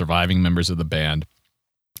the surviving members of the band,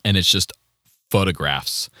 and it's just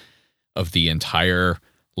photographs of the entire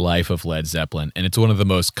life of Led Zeppelin, and it's one of the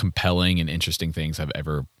most compelling and interesting things I've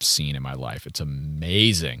ever seen in my life. It's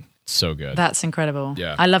amazing. It's so good. That's incredible.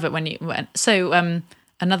 Yeah. I love it when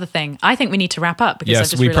another thing, I think we need to wrap up because I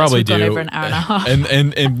Yes, just we realized probably we've gone do. over an hour and a half.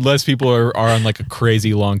 and unless people are on like a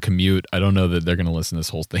crazy long commute, I don't know that they're going to listen to this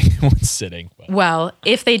whole thing in one sitting. But. Well,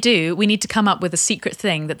 if they do, we need to come up with a secret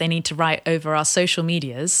thing that they need to write over our social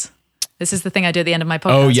medias. This is the thing I do at the end of my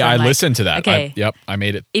podcast. Oh yeah, I like, listened to that. Okay. I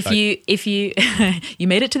made it. If you you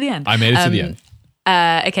made it to the end. I made it to the end.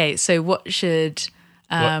 Okay, so what should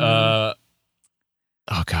oh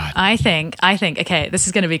God. I think okay, this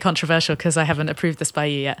is going to be controversial because I haven't approved this by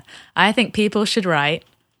you yet. I think people should write,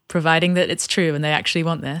 providing that it's true and they actually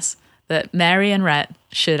want this, that Mary and Rhett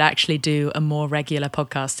should actually do a more regular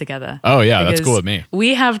podcast together. Oh yeah, that's Because cool with me.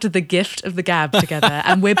 We have the gift of the gab together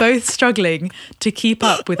and we're both struggling to keep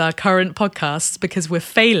up with our current podcasts because we're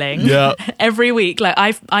failing every week. Like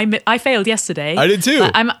I failed yesterday. I did too.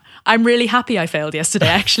 Like, I'm really happy I failed yesterday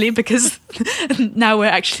actually because now we're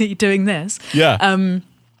actually doing this. Yeah.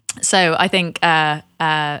 So I think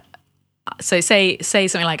so say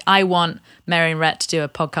something like, I want Mary and Rhett to do a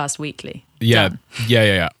podcast weekly. Yeah.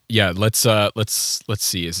 Done. Yeah. Let's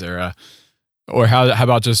see. Is there a, or how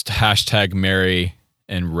about just hashtag Mary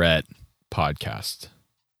and Rhett podcast?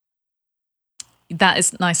 That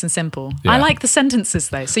is nice and simple. Yeah. I like the sentences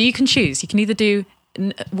though. So you can choose. You can either do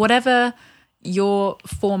whatever your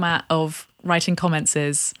format of writing comments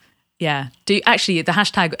is. Yeah. Do actually the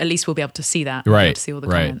hashtag, at least we'll be able to see that. We'll be able Right. to see all the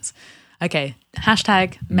Right. comments. Okay.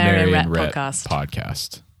 Hashtag Mary and Rhett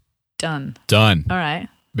podcast. Done. All right.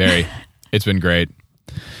 Mary, it's been great.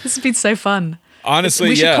 This has been so fun. Honestly,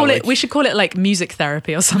 we should yeah. we should call it like music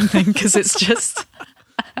therapy or something because it's just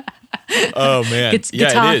Oh man,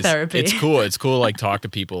 guitar it is. therapy. It's cool. It's cool. Like talk to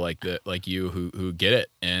people like you who get it,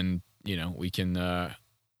 and we can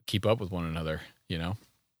keep up with one another.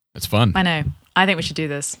 It's fun. I know. I think we should do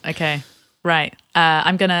this. Okay. Right.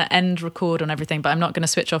 I'm going to end record on everything, but I'm not going to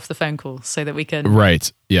switch off the phone call so that we can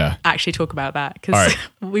Right. Yeah. actually talk about that because All right.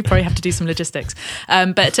 we probably have to do some logistics.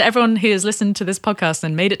 But to everyone who has listened to this podcast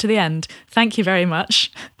and made it to the end, thank you very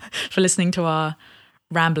much for listening to our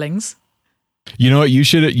ramblings. You know what? You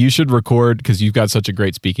should record, because you've got such a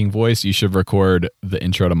great speaking voice. You should record the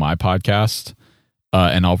intro to my podcast,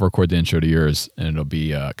 and I'll record the intro to yours, and it'll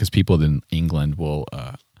be because people in England will.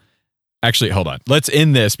 Actually, hold on. Let's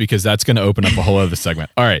end this because that's going to open up a whole other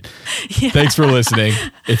segment. All right. Yeah. Thanks for listening.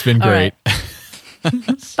 It's been great.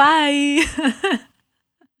 Bye.